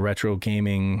lot of like retro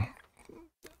gaming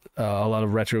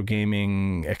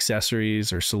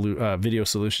accessories or video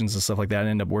solutions and stuff like that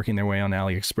end up working their way on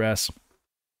AliExpress.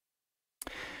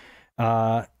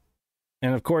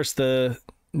 And of course, the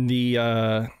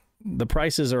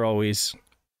prices are always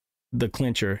the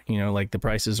clincher, you know, like, the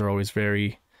prices are always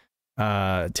very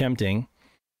tempting,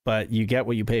 but you get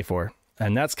what you pay for.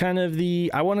 And that's kind of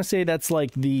I want to say that's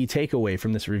like the takeaway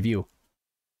from this review.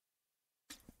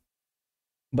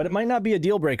 But it might not be a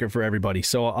deal breaker for everybody,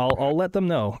 so I'll let them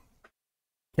know.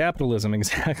 Capitalism,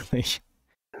 exactly.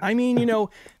 I mean, you know,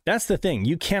 that's the thing.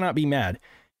 You cannot be mad.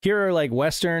 Here are like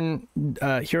Western,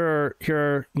 here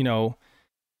are, you know,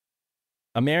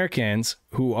 Americans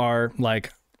who are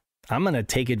like, I'm going to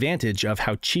take advantage of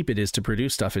how cheap it is to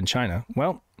produce stuff in China.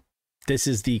 Well, this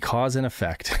is the cause and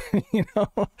effect, you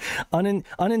know,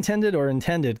 unintended or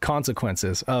intended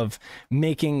consequences of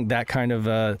making that kind of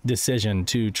a decision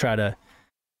to try to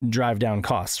drive down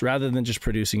costs rather than just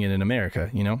producing it in America.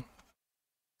 You know,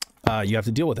 you have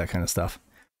to deal with that kind of stuff.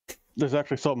 There's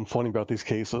actually something funny about these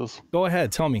cases. Go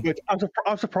ahead, tell me.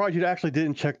 I'm surprised you actually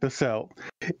didn't check this out.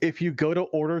 If you go to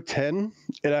order 10,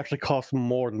 it actually costs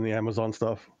more than the Amazon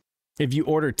stuff. If you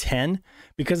order 10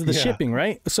 because of the shipping,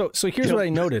 right? So here's what I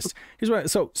noticed.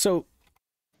 So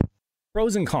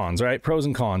pros and cons, right? Pros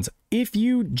and cons. If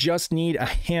you just need a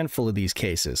handful of these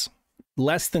cases,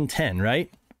 less than 10,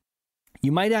 right?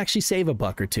 You might actually save a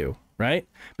buck or two, right?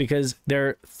 Because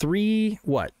they're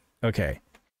okay.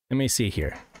 Let me see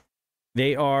here.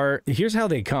 Here's how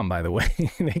they come, by the way.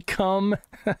 They come,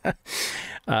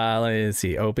 let me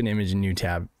see, open image and new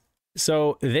tab.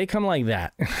 So they come like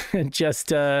that,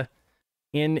 just in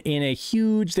a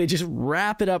huge, they just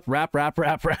wrap it up, wrap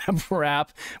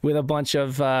with a bunch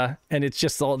of, and it's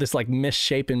just all this like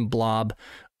misshapen blob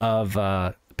of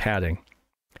padding.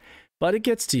 But it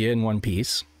gets to you in one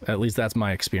piece. At least that's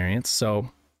my experience. So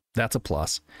that's a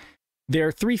plus.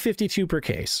 They're $352 per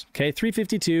case. Okay,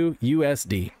 $352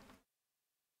 USD.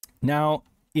 Now,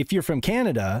 if you're from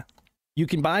Canada, you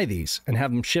can buy these and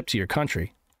have them shipped to your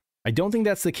country. I don't think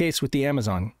that's the case with the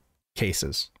Amazon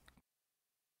cases.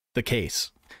 The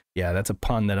case. Yeah, that's a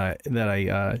pun that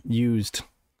I used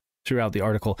throughout the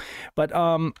article. But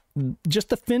just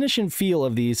the finish and feel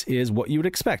of these is what you would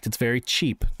expect. It's very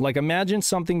cheap. Like, imagine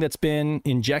something that's been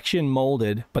injection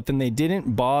molded, but then they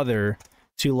didn't bother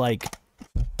to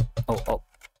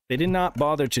they did not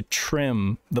bother to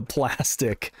trim the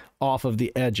plastic off of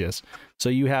the edges. So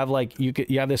you have you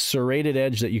have this serrated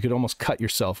edge that you could almost cut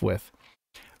yourself with.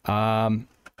 Hot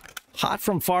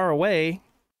from far away,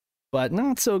 but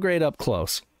not so great up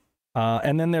close.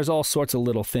 And then there's all sorts of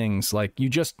little things like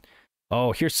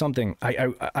here's something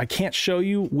I can't show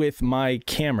you with my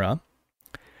camera,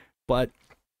 but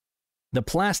the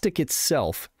plastic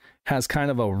itself has kind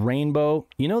of a rainbow,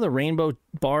 the rainbow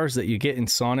bars that you get in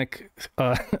Sonic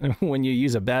when you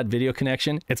use a bad video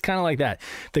connection. It's kind of like that.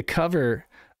 The cover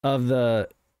of the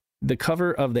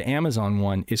Amazon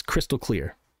one is crystal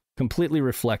clear, completely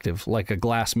reflective, like a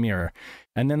glass mirror.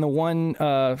 And then the one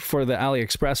for the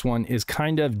AliExpress one is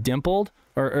kind of dimpled,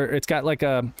 or it's got like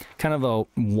a kind of a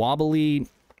wobbly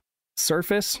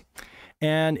surface,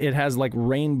 and it has like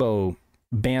rainbow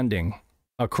banding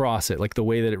across it, like the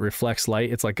way that it reflects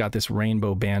light. It's like got this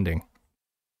rainbow banding.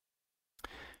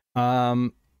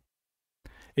 It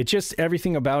just,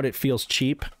 everything about it feels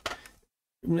cheap.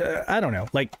 I don't know,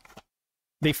 like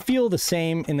they feel the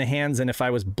same in the hands, and if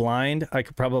I was blind, I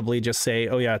could probably just say,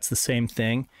 oh yeah, it's the same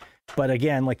thing. But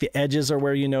again, like the edges are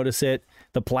where you notice it.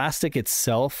 The plastic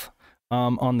itself,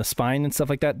 on the spine and stuff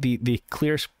like that, the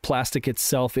clear plastic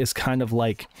itself is kind of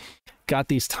like got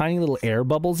these tiny little air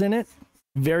bubbles in it.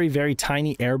 Very, very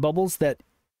tiny air bubbles that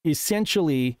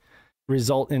essentially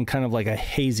result in kind of like a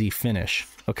hazy finish.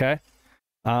 Okay.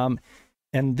 And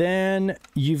then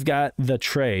you've got the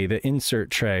tray, the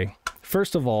insert tray.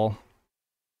 First of all,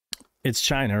 it's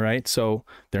China, right? So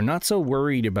they're not so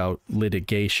worried about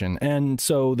litigation. And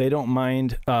so they don't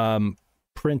mind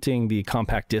printing the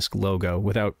compact disc logo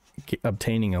without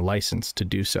obtaining a license to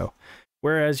do so.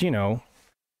 Whereas, the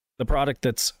product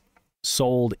that's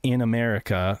sold in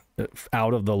America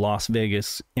out of the Las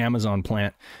Vegas Amazon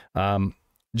plant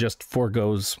just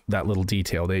forgoes that little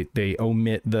detail. They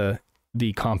omit the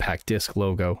compact disc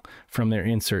logo from their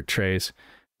insert trays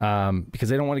because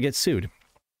they don't want to get sued.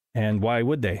 And why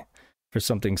would they for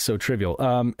something so trivial?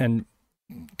 And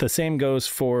the same goes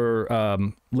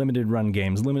for limited run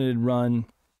games. Limited run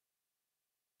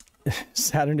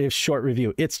Saturday short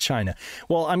review. It's China.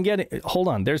 Well, hold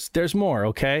on. There's more.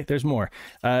 Okay. There's more.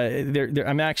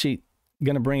 I'm actually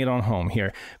going to bring it on home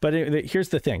here, but here's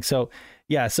the thing. So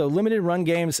yeah. So limited run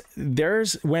games,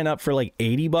 theirs went up for like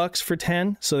 $80 for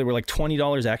 10. So they were like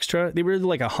 $20 extra. They were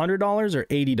like $100 or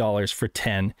 $80 for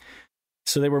 10.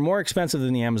 So they were more expensive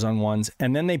than the Amazon ones.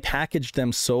 And then they packaged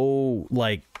them so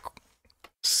I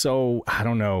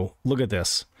don't know. Look at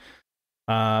this.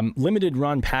 Limited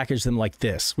run packaged them like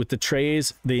this with the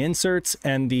trays, the inserts,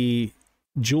 and the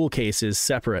jewel cases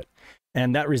separate.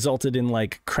 And that resulted in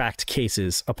like cracked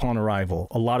cases upon arrival.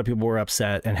 A lot of people were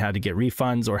upset and had to get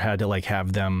refunds or had to like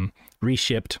have them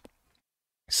reshipped.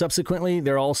 Subsequently,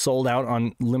 they're all sold out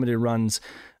on Limited Run's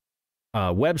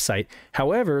website.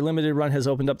 However, Limited Run has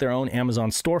opened up their own Amazon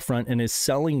storefront and is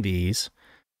selling these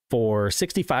for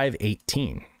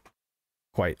 $65.18.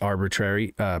 Quite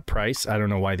arbitrary price. I don't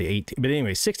know why the 18, but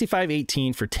anyway,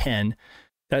 $65.18 for 10.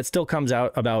 That still comes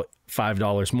out about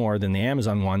 $5 more than the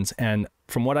Amazon ones. And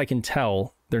from what I can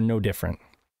tell, they're no different.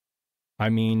 I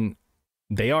mean,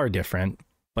 they are different,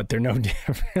 but they're no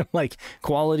different. Like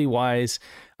quality wise,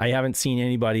 I haven't seen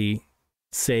anybody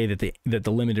say that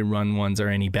the limited run ones are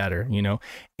any better, you know.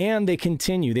 And they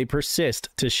persist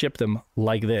to ship them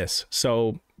like this.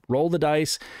 So roll the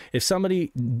dice. If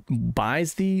somebody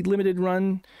buys the limited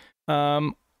run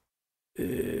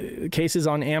cases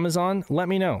on Amazon, let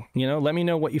me know. You know, let me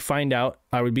know what you find out.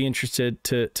 I would be interested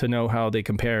to know how they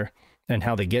compare and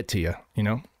how they get to you, you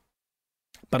know.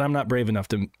 But I'm not brave enough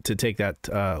to take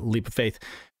that leap of faith.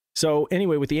 So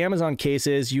anyway, with the Amazon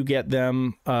cases, you get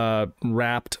them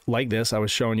wrapped like this. I was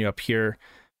showing you up here.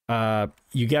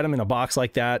 You get them in a box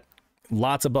like that,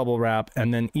 lots of bubble wrap,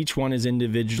 and then each one is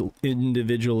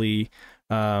individually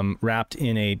wrapped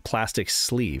in a plastic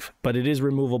sleeve. But it is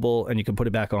removable, and you can put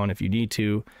it back on if you need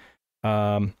to.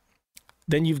 Then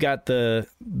you've got the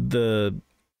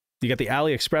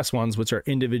AliExpress ones, which are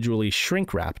individually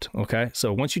shrink wrapped. Okay,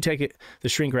 so once you take the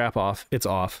shrink wrap off, it's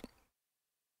off.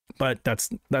 But that's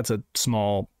a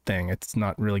small thing. It's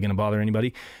not really going to bother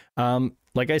anybody.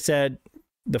 Like I said,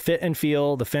 the fit and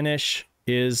feel, the finish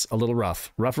is a little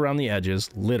rough around the edges,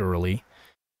 literally,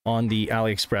 on the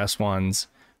AliExpress ones.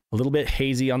 A little bit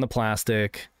hazy on the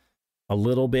plastic, a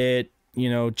little bit, you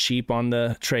know, cheap on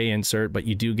the tray insert, but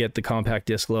you do get the compact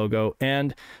disc logo,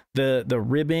 and the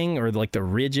ribbing, or like the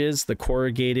ridges, the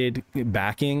corrugated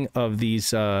backing of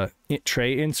these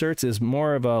tray inserts is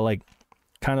more of a like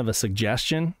kind of a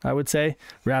suggestion, I would say,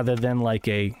 rather than like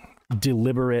a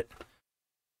deliberate,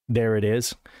 there it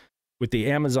is. With the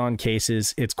Amazon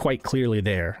cases, it's quite clearly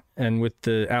there. And with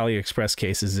the AliExpress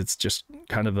cases, it's just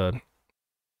kind of a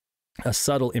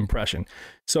subtle impression.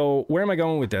 So where am I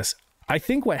going with this? I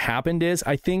think what happened is,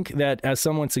 I think that, as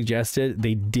someone suggested,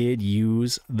 they did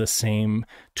use the same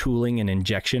tooling and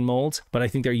injection molds, but I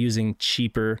think they're using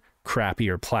cheaper,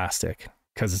 crappier plastic.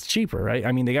 Because it's cheaper, right?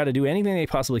 I mean, they got to do anything they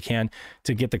possibly can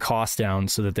to get the cost down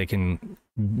so that they can,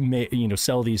 you know,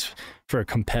 sell these for a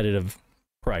competitive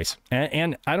price.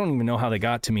 And I don't even know how they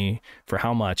got to me, for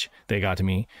how much they got to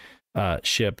me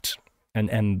shipped,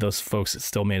 and those folks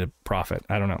still made a profit.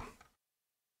 I don't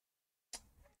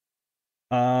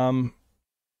know.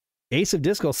 Ace of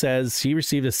Disco says he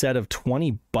received a set of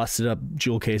 20 busted up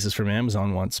jewel cases from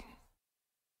Amazon once.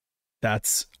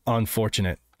 That's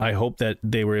unfortunate. I hope that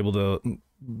they were able to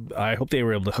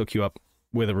hook you up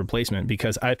with a replacement,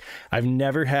 because I've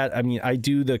never had, I mean, I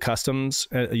do the customs,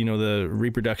 you know, the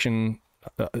reproduction,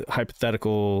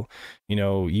 hypothetical, you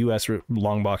know, US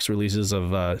long box releases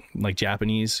of like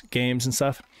Japanese games and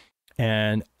stuff.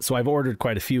 And so I've ordered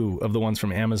quite a few of the ones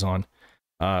from Amazon,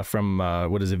 from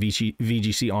what is it,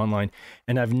 VGC Online,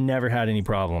 and I've never had any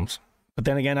problems. But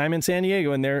then again, I'm in San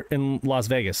Diego and they're in Las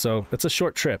Vegas, so it's a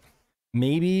short trip.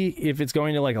 Maybe if it's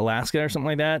going to like Alaska or something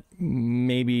like that,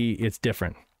 maybe it's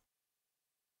different.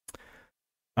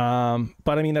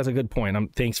 But I mean, that's a good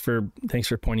point. Thanks for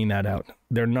pointing that out.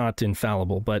 They're not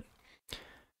infallible, but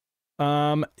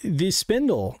the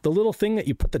spindle, the little thing that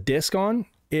you put the disc on,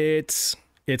 it's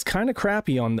kind of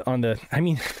crappy on the. I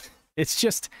mean,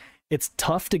 it's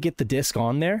tough to get the disc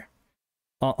on there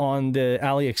on the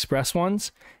AliExpress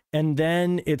ones. And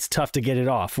then it's tough to get it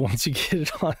off once you get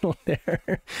it on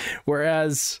there.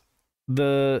 Whereas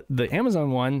the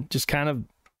Amazon one just kind of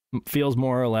feels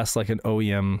more or less like an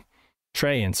OEM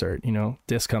tray insert. You know,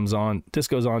 disc comes on, disc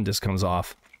goes on, disc comes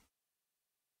off.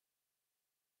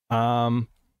 So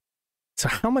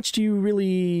how much do you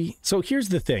really... So here's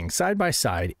the thing, side by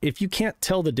side, if you can't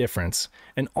tell the difference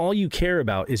and all you care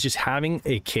about is just having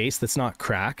a case that's not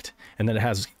cracked and that it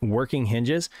has working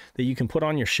hinges that you can put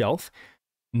on your shelf,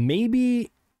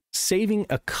 maybe saving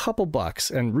a couple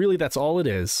bucks, and really that's all it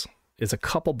is a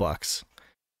couple bucks,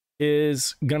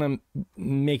 is gonna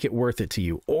make it worth it to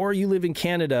you. Or you live in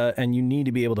Canada and you need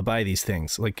to be able to buy these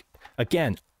things. Like,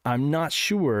 again, I'm not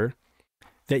sure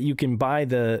that you can buy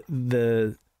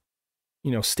the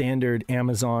you know, standard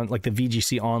Amazon, like the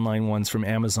VGC Online ones from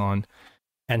Amazon,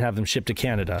 and have them shipped to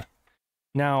Canada.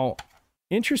 Now,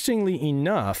 interestingly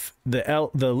enough, the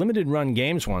limited run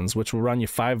games ones, which will run you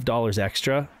 $5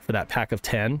 extra for that pack of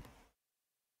 10,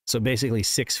 so basically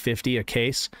 $6.50 a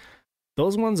case,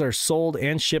 those ones are sold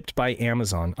and shipped by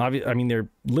Amazon. I mean, they're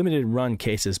limited run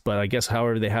cases, but I guess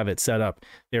however they have it set up,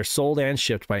 they're sold and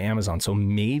shipped by Amazon. So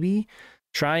maybe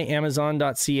try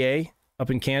Amazon.ca up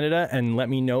in Canada and let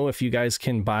me know if you guys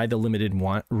can buy the limited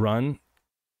run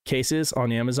cases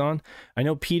on Amazon. I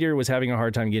know Peter was having a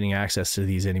hard time getting access to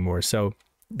these anymore, so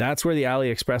that's where the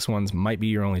AliExpress ones might be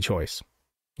your only choice,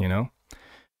 you know.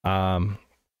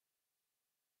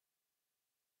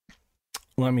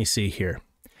 Let me see here.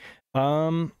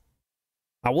 I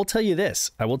will tell you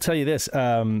this.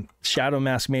 Shadow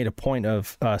Mask made a point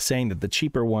of saying that the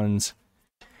cheaper ones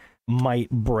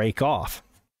might break off.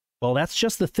 Well, that's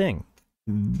just the thing.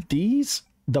 These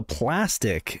the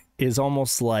plastic is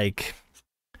almost like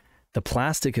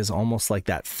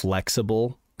that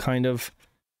flexible kind of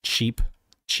cheap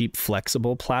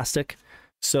flexible plastic.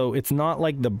 So it's not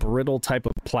like the brittle type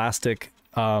of plastic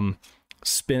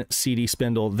CD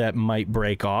spindle that might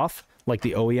break off like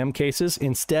the OEM cases.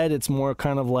 Instead, it's more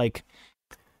kind of like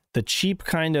the cheap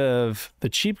kind of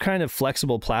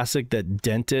flexible plastic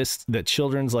that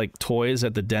children's like toys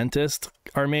at the dentist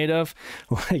are made of.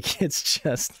 Like it's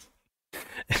just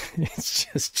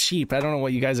cheap. I don't know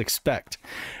what you guys expect,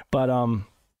 but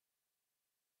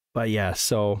yeah.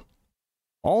 So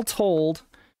all told,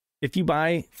 if you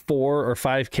buy 4 or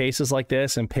 5 cases like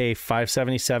this and pay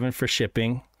 $5.77 for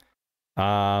shipping,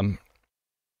 and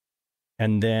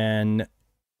then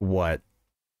what,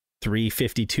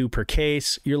 $3.52 per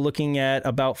case, you're looking at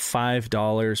about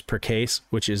 $5 per case,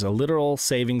 which is a literal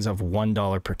savings of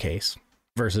 $1 per case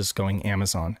versus going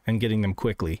Amazon and getting them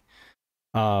quickly.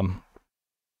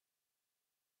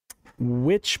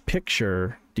 Which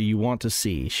picture do you want to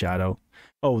see, Shadow?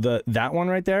 Oh, that one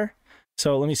right there.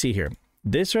 So let me see here.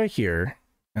 This right here,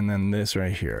 and then this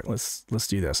right here. Let's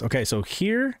do this. Okay, so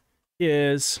here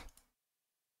is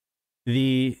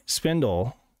the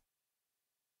spindle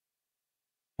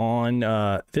on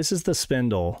this is the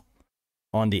spindle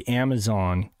on the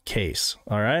Amazon case.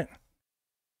 All right,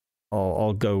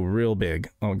 I'll go real big.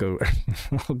 I'll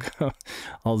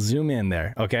zoom in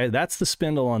there. Okay, that's the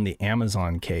spindle on the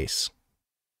Amazon case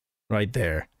right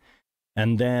there.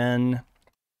 And then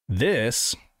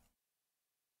this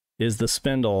is the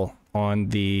spindle on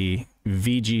the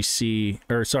VGC,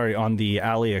 or sorry, on the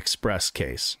AliExpress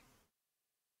case.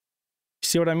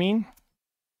 See what I mean?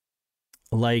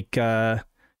 Like,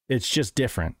 it's just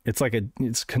different. It's like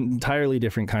it's entirely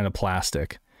different kind of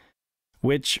plastic,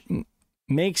 which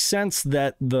makes sense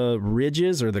that the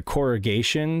ridges or the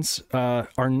corrugations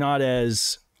are not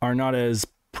as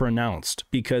pronounced,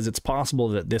 because it's possible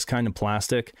that this kind of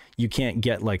plastic, you can't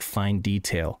get like fine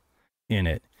detail in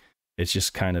it. It's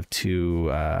just kind of too,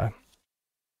 I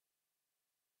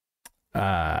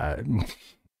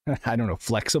don't know,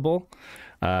 flexible.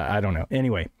 I don't know.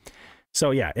 Anyway,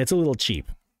 so yeah, it's a little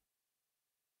cheap.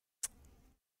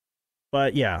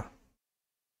 But yeah,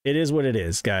 it is what it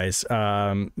is, guys.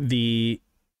 There's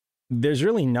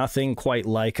really nothing quite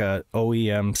like a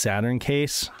OEM Saturn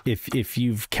case if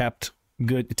you've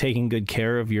taking good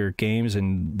care of your games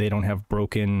and they don't have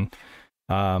broken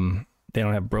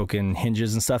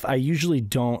hinges and stuff. I usually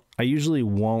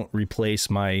won't replace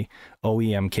my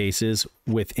OEM cases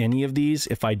with any of these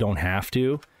if I don't have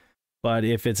to. But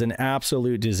if it's an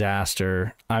absolute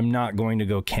disaster, I'm not going to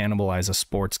go cannibalize a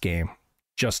sports game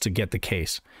just to get the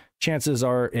case. Chances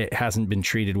are it hasn't been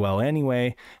treated well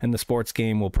anyway, and the sports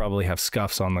game will probably have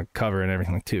scuffs on the cover and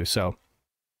everything too. So,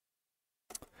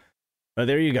 but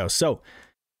there you go. So,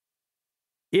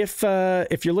 if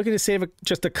you're looking to save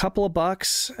just a couple of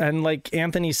bucks, and like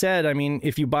Anthony said, I mean,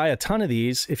 if you buy a ton of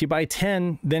these, if you buy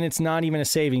 10, then it's not even a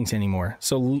savings anymore.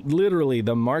 So literally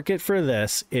the market for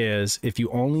this is if you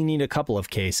only need a couple of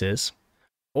cases,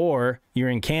 or you're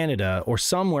in Canada or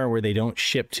somewhere where they don't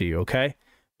ship to you, okay?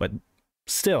 But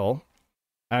still,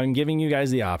 I'm giving you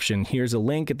guys the option. Here's a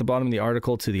link at the bottom of the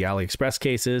article to the AliExpress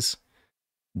cases,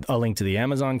 a link to the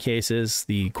Amazon cases,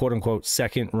 the quote-unquote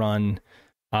second run,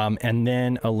 and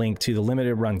then a link to the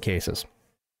limited run cases.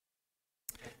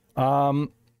 As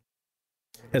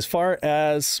far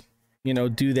as,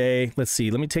 let's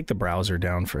see, let me take the browser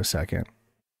down for a second.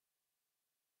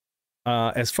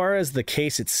 As far as the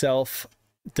case itself,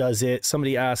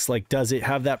 somebody asked, like, does it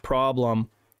have that problem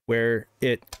where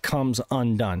it comes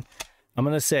undone? I'm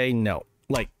going to say no.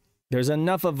 Like, there's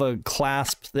enough of a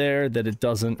clasp there that it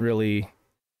doesn't really,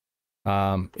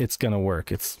 it's going to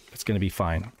work. It's going to be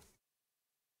fine.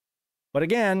 But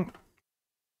again,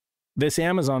 this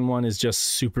Amazon one is just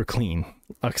super clean,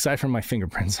 aside from my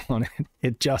fingerprints on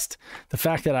it. The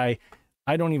fact that I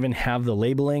don't even have the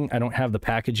labeling, I don't have the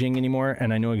packaging anymore,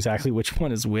 and I know exactly which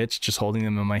one is which, just holding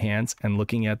them in my hands and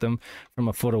looking at them from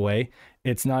a foot away.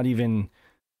 It's not even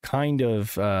kind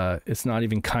of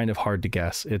hard to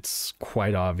guess. It's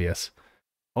quite obvious.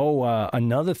 Oh,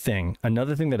 another thing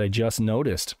that I just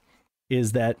noticed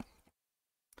is that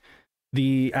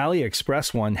the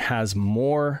AliExpress one has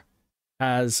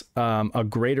a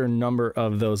greater number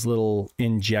of those little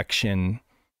injection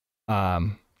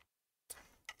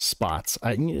spots.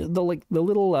 The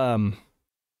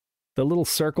little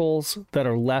circles that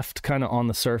are left kind of on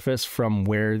the surface from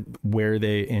where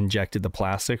they injected the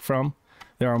plastic from.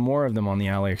 There are more of them on the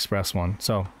AliExpress one.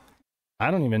 So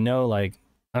I don't even know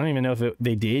if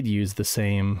they did use the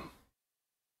same.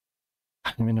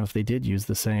 I don't even know if they did use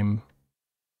the same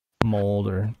mold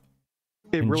or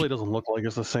It really doesn't look like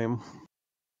it's the same.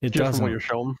 It just doesn't. from what you're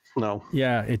showing. No.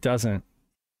 Yeah, it doesn't.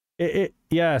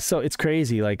 Yeah, so it's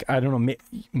crazy. Like, I don't know,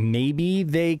 maybe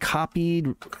they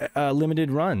copied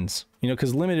limited runs, you know,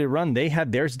 because limited run, they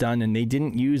had theirs done and they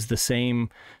didn't use the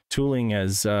same tooling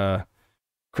as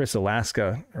Chris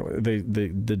Alaska,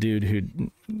 the dude who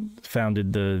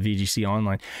founded the VGC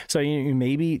Online. So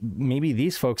maybe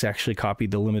these folks actually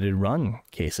copied the limited run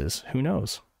cases. Who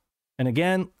knows? And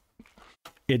again,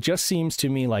 it just seems to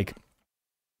me like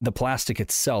the plastic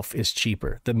itself is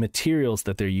cheaper. The materials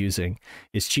that they're using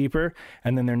is cheaper,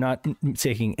 and then they're not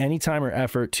taking any time or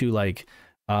effort to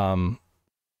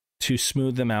to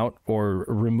smooth them out or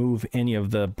remove any of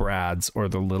the brads or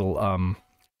the little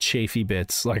chafy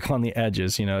bits like on the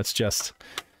edges. You know, it's just,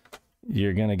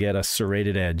 you're gonna get a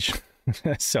serrated edge.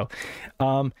 So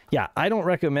yeah, I don't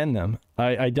recommend them.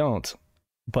 I don't,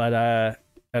 but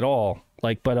at all.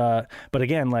 Like, but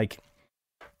again, like,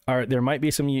 there might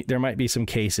be some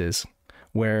cases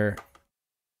where,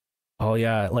 oh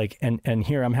yeah, like, and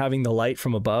here I'm having the light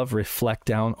from above reflect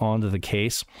down onto the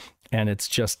case, and it's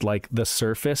just like the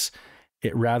surface,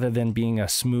 it, rather than being a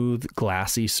smooth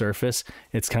glassy surface,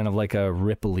 it's kind of like a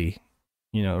ripply,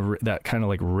 you know, that kind of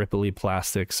like ripply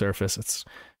plastic surface. It's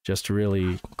just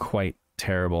really quite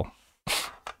terrible.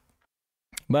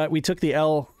 But we took the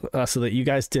L so that you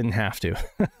guys didn't have to.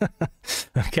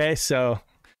 Okay, so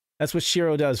that's what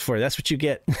Shiro does for you. That's what you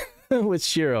get with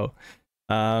Shiro.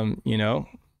 You know,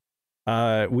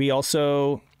 we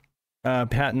also,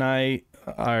 Pat and I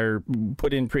are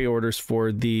put in pre-orders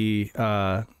for the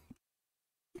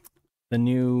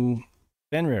new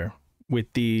Fenrir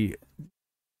with the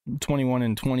 21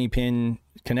 and 20 pin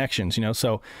connections, you know,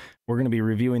 so we're going to be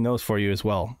reviewing those for you as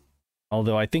well.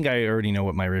 Although I think I already know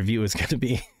what my review is going to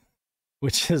be,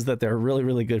 which is that they're really,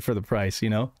 really good for the price, you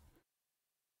know?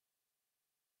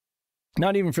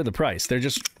 Not even for the price. They're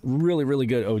just really, really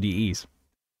good ODEs.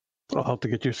 I'll have to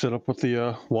get you set up with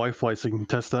the Wi-Fi so you can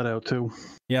test that out too.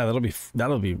 Yeah, that'll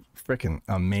be freaking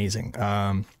amazing.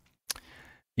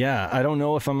 Yeah, I don't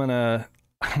know if I'm gonna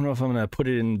put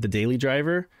it in the daily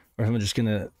driver or if I'm just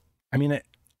gonna. I mean,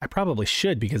 I probably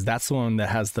should, because that's the one that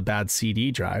has the bad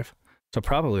CD drive. So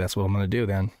probably that's what I'm gonna do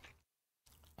then.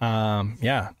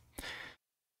 Yeah.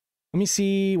 Let me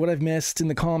see what I've missed in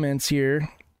the comments here.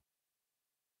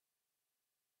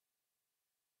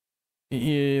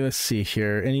 Yeah, let's see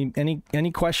here.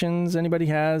 Any questions anybody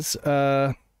has?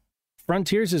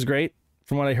 Frontiers is great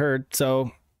from what I heard.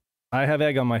 So I have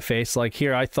egg on my face. Like,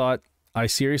 here, I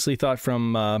seriously thought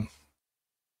from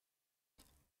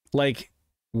like,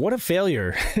 what a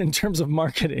failure in terms of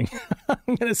marketing.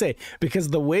 I'm gonna say, because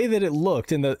the way that it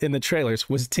looked in the trailers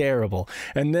was terrible,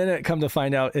 and then it come to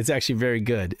find out it's actually very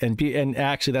good. And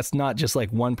actually, that's not just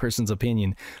like one person's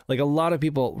opinion. Like, a lot of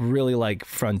people really like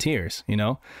Frontiers. You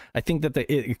know, I think that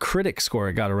the critic score,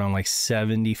 it got around like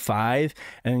 75,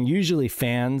 and usually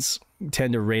fans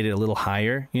tend to rate it a little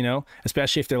higher. You know,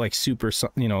 especially if they're like super,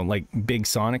 you know, like big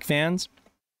Sonic fans.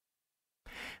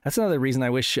 That's another reason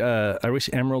I wish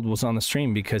Emerald was on the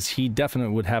stream, because he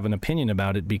definitely would have an opinion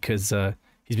about it, because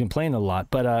he's been playing a lot.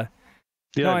 But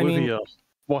yeah, no, I believe he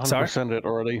 100% it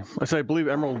already. I believe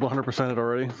Emerald 100% it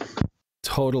already.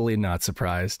 Totally not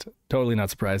surprised. Totally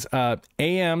not surprised.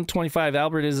 AM25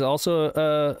 Albert is also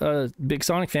a big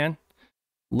Sonic fan.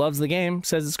 Loves the game.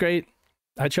 Says it's great.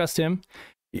 I trust him.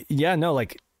 Yeah, no,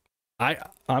 like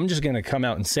I'm just gonna come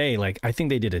out and say, like, I think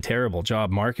they did a terrible job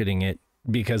marketing it,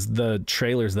 because the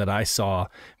trailers that I saw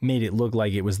made it look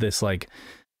like it was this, like,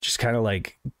 just kind of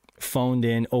like phoned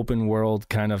in open world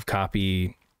kind of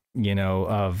copy, you know,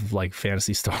 of like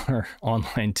Phantasy Star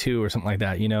Online 2 or something like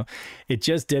that. You know, it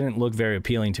just didn't look very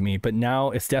appealing to me. But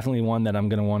now it's definitely one that I'm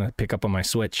going to want to pick up on my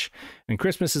Switch. And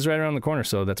Christmas is right around the corner,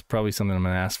 so that's probably something I'm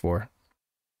going to ask for.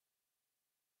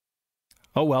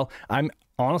 Oh, well, I'm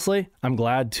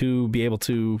glad to be able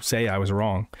to say I was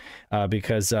wrong,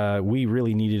 because we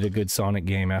really needed a good Sonic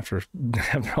game after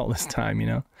all this time, you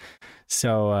know?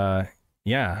 So,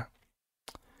 yeah.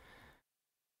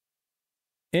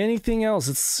 Anything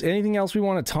else? Anything else we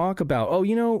want to talk about? Oh,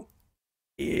 you know,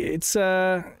 it's,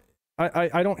 I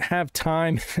don't have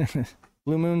time.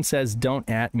 Blue Moon says, don't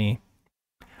at me.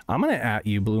 I'm going to at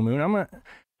you, Blue Moon.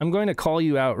 I'm going to call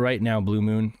you out right now, Blue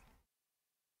Moon.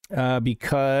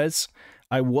 Because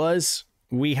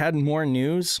we had more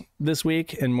news this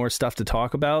week and more stuff to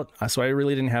talk about. So I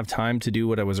really didn't have time to do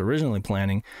what I was originally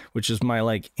planning, which is my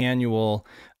like annual,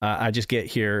 I just get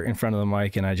here in front of the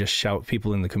mic and I just shout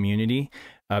people in the community,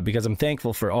 because I'm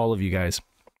thankful for all of you guys.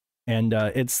 And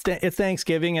it's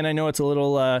Thanksgiving, and I know it's a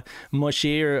little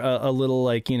mushy or a little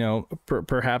like, you know,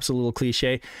 perhaps a little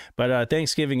cliche, but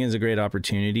Thanksgiving is a great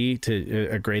opportunity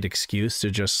a great excuse to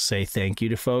just say thank you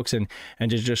to folks and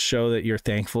to just show that you're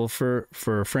thankful for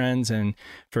friends and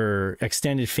for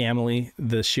extended family.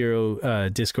 The Shiro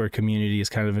Discord community is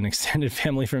kind of an extended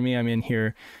family for me. I'm in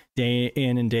here day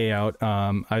in and day out.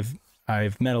 I've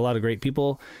met a lot of great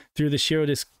people through the Shiro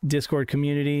Discord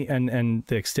community and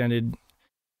the extended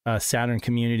Saturn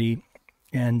community,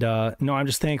 and no, I'm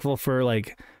just thankful for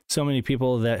like so many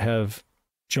people that have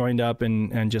joined up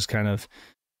and just kind of,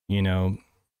 you know,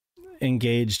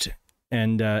 engaged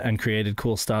and created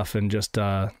cool stuff, and just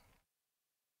I'm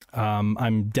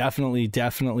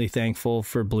definitely thankful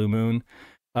for Blue Moon,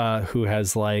 who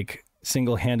has like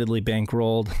single-handedly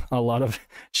bankrolled a lot of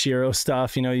Shiro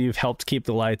stuff. You know, you've helped keep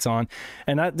the lights on,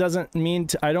 and that doesn't mean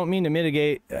I don't mean to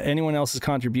mitigate anyone else's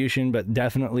contribution, but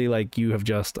definitely like you have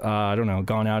just I don't know,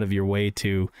 gone out of your way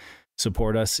to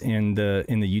support us in the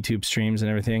YouTube streams and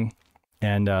everything,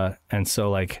 and so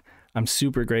like I'm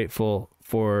super grateful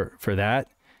for that.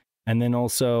 And then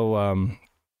also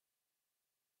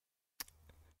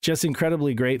just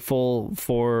incredibly grateful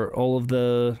for all of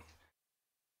the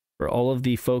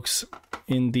folks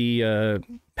in the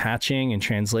patching and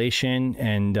translation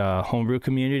and homebrew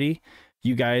community.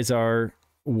 You guys are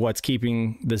what's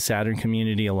keeping the Saturn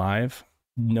community alive,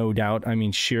 no doubt. I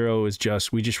mean, Shiro is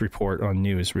we just report on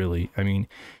news, really. I mean,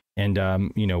 and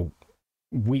you know,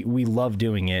 we love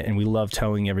doing it, and we love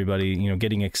telling everybody, you know,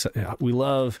 getting excited. We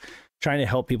love trying to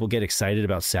help people get excited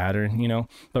about Saturn, you know,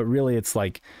 but really it's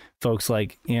like folks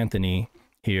like Anthony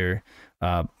here,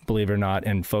 believe it or not,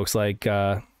 and folks like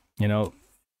you know,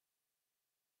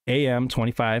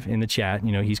 AM25 in the chat,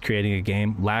 you know, he's creating a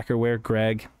game. Lacquerware,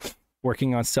 Greg,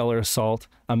 working on Stellar Assault,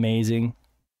 amazing.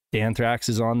 Danthrax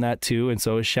is on that too, and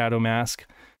so is Shadow Mask.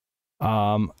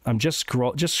 I'm just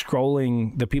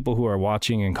scrolling the people who are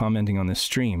watching and commenting on this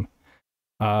stream.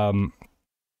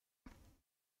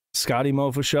 Scotty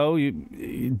Mofo Show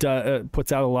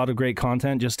puts out a lot of great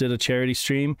content. Just did a charity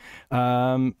stream.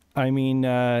 I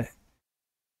mean,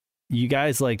 you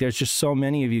guys, like, there's just so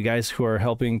many of you guys who are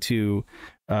helping to,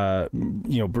 you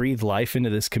know, breathe life into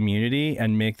this community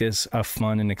and make this a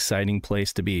fun and exciting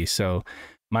place to be. So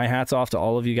my hat's off to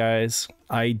all of you guys.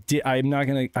 I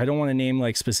don't want to name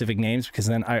like specific names, because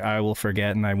then I will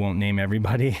forget and I won't name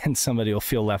everybody and somebody will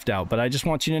feel left out. But I just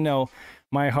want you to know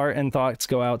my heart and thoughts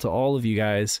go out to all of you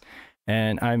guys.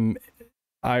 And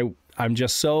I'm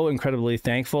just so incredibly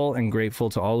thankful and grateful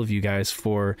to all of you guys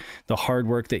for the hard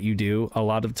work that you do, a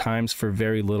lot of times for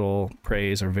very little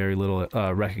praise or very little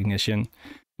recognition.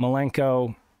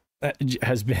 Malenko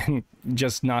has been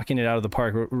just knocking it out of the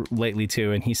park lately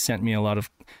too, and he sent me a lot of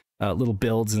little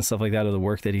builds and stuff like that of the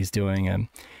work that he's doing. And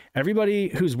everybody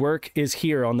whose work is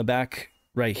here on the back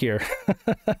right here,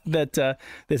 that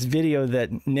this video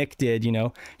that Nick did, you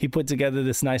know, he put together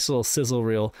this nice little sizzle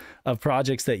reel of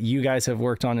projects that you guys have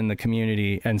worked on in the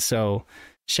community, and so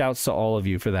shouts to all of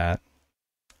you for that.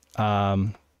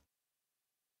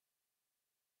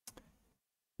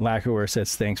 Lacquerware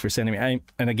says thanks for sending me.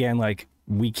 And again, like,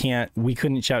 we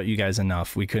couldn't shout you guys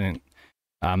enough. We couldn't.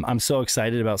 I'm so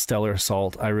excited about Stellar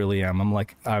Assault. I really am.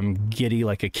 I'm giddy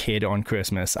like a kid on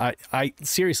Christmas. I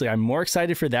seriously, I'm more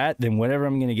excited for that than whatever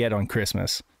I'm going to get on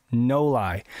Christmas. No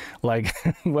lie. Like,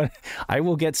 what, I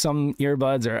will get some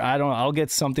earbuds, or I'll get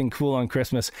something cool on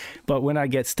Christmas. But when I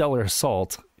get Stellar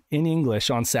Assault in English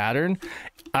on Saturn,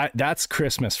 that's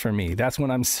Christmas for me. That's when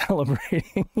I'm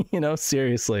celebrating, you know,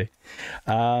 seriously.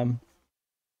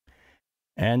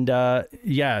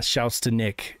 Yeah, shouts to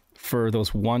Nick for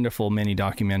those wonderful mini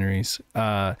documentaries.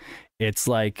 It's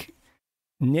like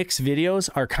Nick's videos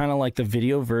are kind of like the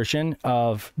video version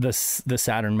of the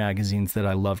Saturn magazines that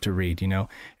I love to read. You know,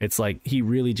 it's like he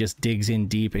really just digs in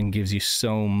deep and gives you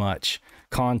so much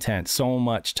content, so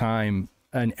much time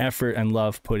and effort and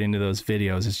love put into those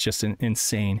videos. It's just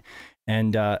insane.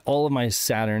 And all of my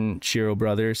Saturn Shiro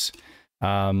brothers,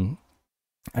 I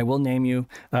will name you,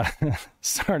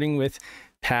 starting with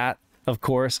Pat, of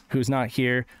course, who's not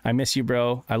here. I miss you,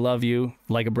 bro. I love you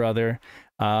like a brother.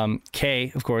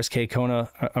 Kay, of course, Kay Kona,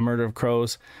 A Murder of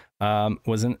Crows,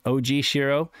 was an OG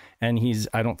Shiro, and he's,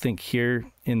 I don't think, here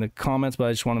in the comments, but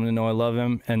I just want him to know I love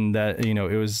him, and that, you know,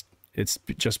 it's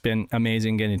just been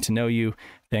amazing getting to know you.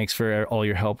 Thanks for all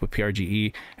your help with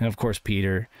PRGE. And of course,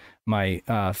 Peter, my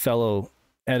fellow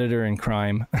editor in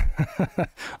crime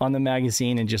on the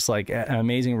magazine, and just like an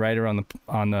amazing writer on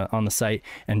the site,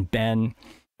 and Ben,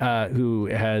 who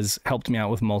has helped me out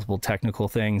with multiple technical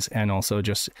things, and also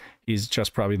he's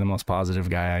just probably the most positive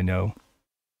guy I know.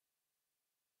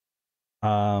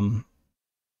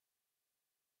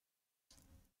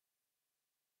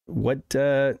 What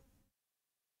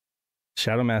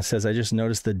Shadow Mask says, I just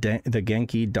noticed the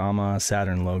Genki Dama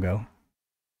Saturn logo.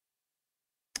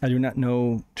 I do not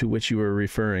know to which you were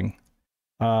referring.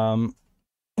 Let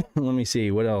me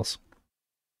see. What else?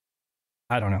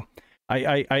 I don't know.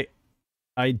 I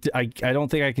don't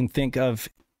think I can think of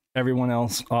everyone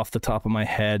else off the top of my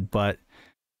head, but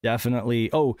definitely.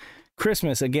 Oh,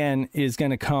 Christmas again is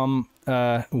going to come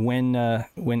when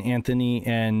Anthony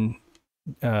and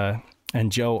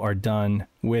Joe are done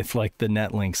with like the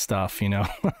Netlink stuff, you know.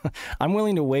 I'm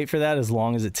willing to wait for that as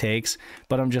long as it takes,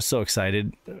 but I'm just so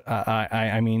excited.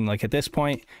 I mean, like at this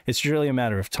point, it's really a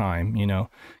matter of time, you know,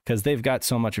 because they've got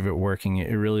so much of it working.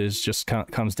 It really is just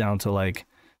comes down to like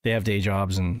they have day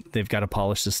jobs and they've got to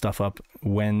polish this stuff up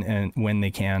when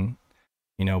they can,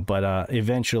 you know. But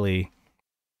eventually,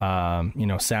 you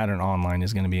know, Saturn Online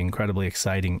is going to be incredibly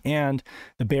exciting, and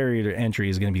the barrier to entry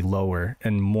is going to be lower,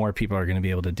 and more people are going to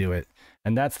be able to do it.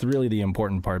 And that's really the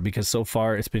important part, because so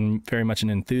far it's been very much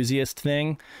an enthusiast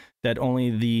thing that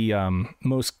only the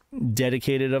most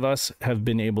dedicated of us have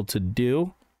been able to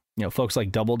do. You know, folks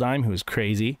like Double Dime, who is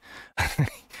crazy.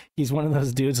 He's one of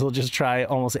those dudes who'll just try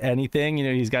almost anything. You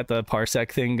know, he's got the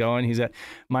Parsec thing going. He's got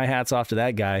my hat's off to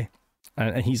that guy.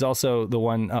 And he's also the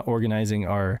one organizing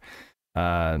our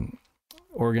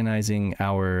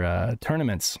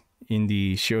tournaments in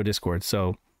the Shiro Discord.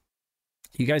 So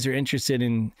you guys are interested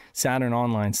in Saturn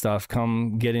Online stuff,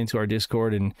 come get into our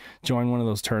Discord and join one of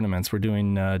those tournaments. We're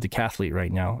doing Decathlete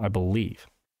right now, I believe.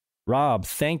 Rob,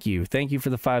 thank you for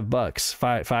the $5.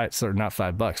 Sorry, not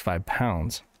 $5,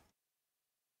 £5.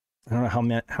 I don't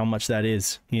know how much that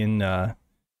is in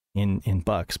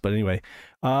bucks, but anyway,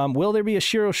 will there be a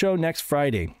Shiro show next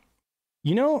Friday?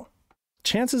 You know,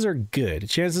 chances are good.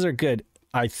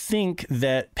 I think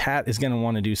that Pat is going to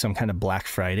want to do some kind of Black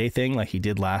Friday thing like he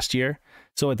did last year.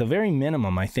 So at the very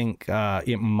minimum, I think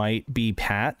it might be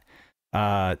Pat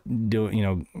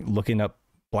looking up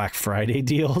Black Friday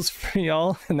deals for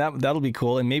y'all, and that'll be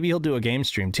cool. And maybe he'll do a game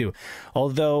stream too.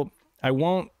 Although I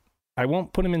won't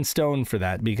put him in stone for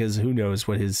that, because who knows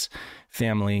what his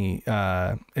family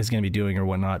is going to be doing or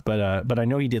whatnot. But I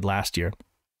know he did last year.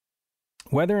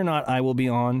 Whether or not I will be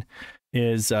on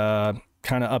is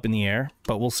kind of up in the air,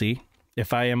 but we'll see.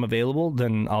 If I am available,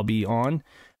 then I'll be on.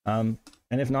 And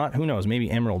if not, who knows? Maybe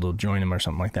Emerald will join him or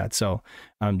something like that. So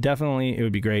definitely, it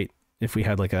would be great if we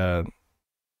had a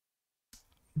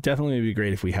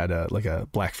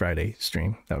Black Friday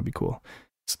stream. That would be cool.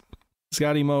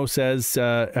 Scotty Mo says,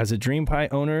 as a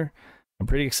DreamPi owner, I'm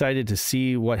pretty excited to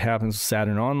see what happens with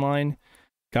Saturn Online.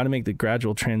 Got to make the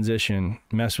gradual transition,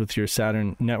 mess with your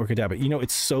Saturn network adapter. You know,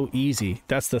 it's so easy.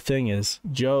 That's the thing is,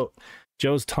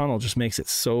 Joe's tunnel just makes it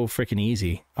so freaking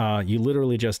easy. You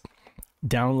literally just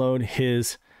download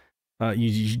his,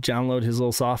 you download his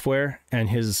little software and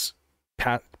his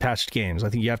patched games. I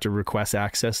think you have to request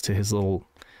access to his little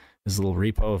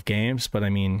repo of games, but I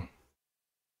mean,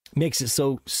 makes it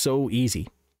so easy.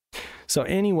 So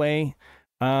anyway,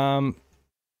 yeah,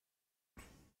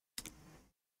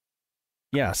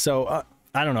 so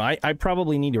I don't know. I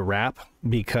probably need to wrap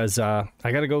because I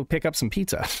got to go pick up some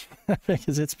pizza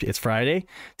because it's Friday,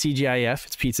 TGIF,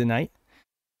 it's pizza night,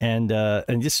 and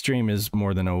this stream is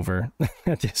more than over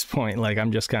at this point. Like,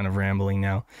 I'm just kind of rambling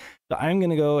now. So I'm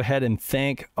gonna go ahead and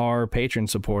thank our patron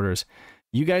supporters.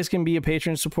 You guys can be a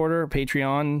patron supporter,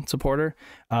 Patreon supporter,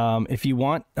 if you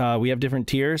want. We have different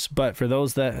tiers, but for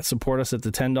those that support us at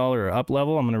the $10 or up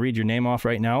level, I'm going to read your name off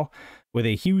right now with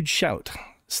a huge shout.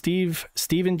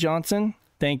 Steven Johnson,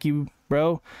 thank you,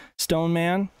 bro.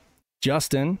 Stoneman,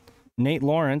 Justin, Nate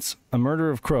Lawrence, A Murder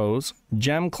of Crows,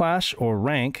 Gem Clash or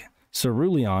Rank,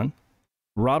 Cerulean,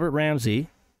 Robert Ramsey,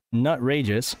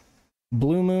 Nutrageous,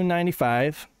 Blue Moon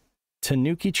 95,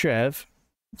 Tanuki Trev,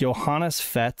 Johannes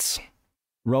Fetz,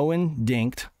 Rowan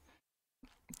Dinked,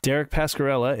 Derek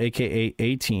Pascarella, aka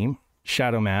A-Team,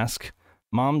 Shadow Mask,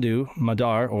 Mamdu,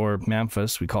 Madar, or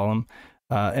Memphis, we call him,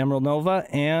 Emerald Nova,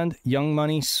 and Young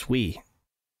Money Swee.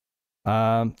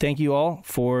 Thank you all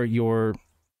for your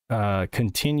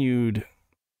continued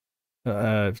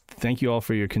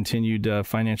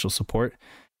financial support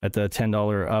at the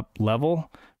 $10 up level.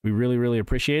 We really, really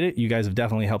appreciate it. You guys have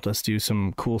definitely helped us do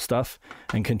some cool stuff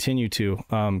and continue to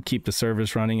keep the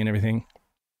servers running and everything.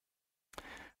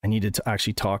 I needed to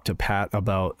actually talk to Pat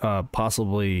about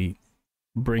possibly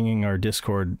bringing our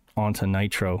Discord onto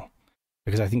Nitro,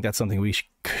 because I think that's something we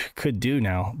could do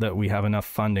now that we have enough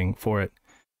funding for it.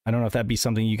 I don't know if that'd be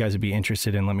something you guys would be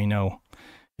interested in. Let me know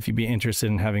if you'd be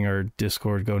interested in having our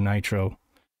Discord go Nitro.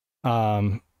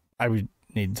 I would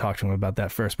need to talk to him about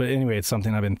that first. But anyway, it's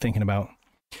something I've been thinking about.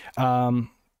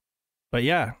 But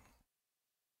yeah.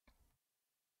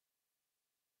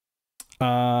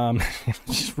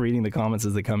 Just reading the comments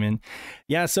as they come in.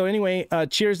 Yeah. So anyway,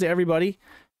 cheers to everybody.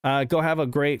 Go have a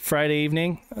great Friday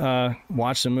evening.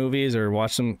 Watch some movies or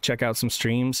check out some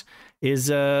streams. Is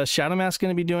Shadow Mask going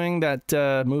to be doing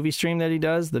that movie stream that he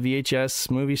does, the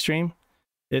VHS movie stream?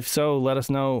 If so, let us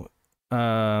know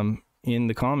in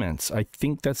the comments. I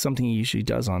think that's something he usually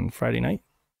does on Friday night,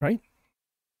 right?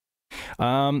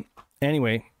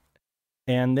 Anyway,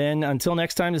 and then until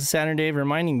next time, this is Saturn Dave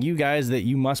reminding you guys that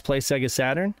you must play Sega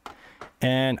Saturn,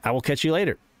 and I will catch you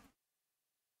later.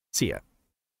 See ya.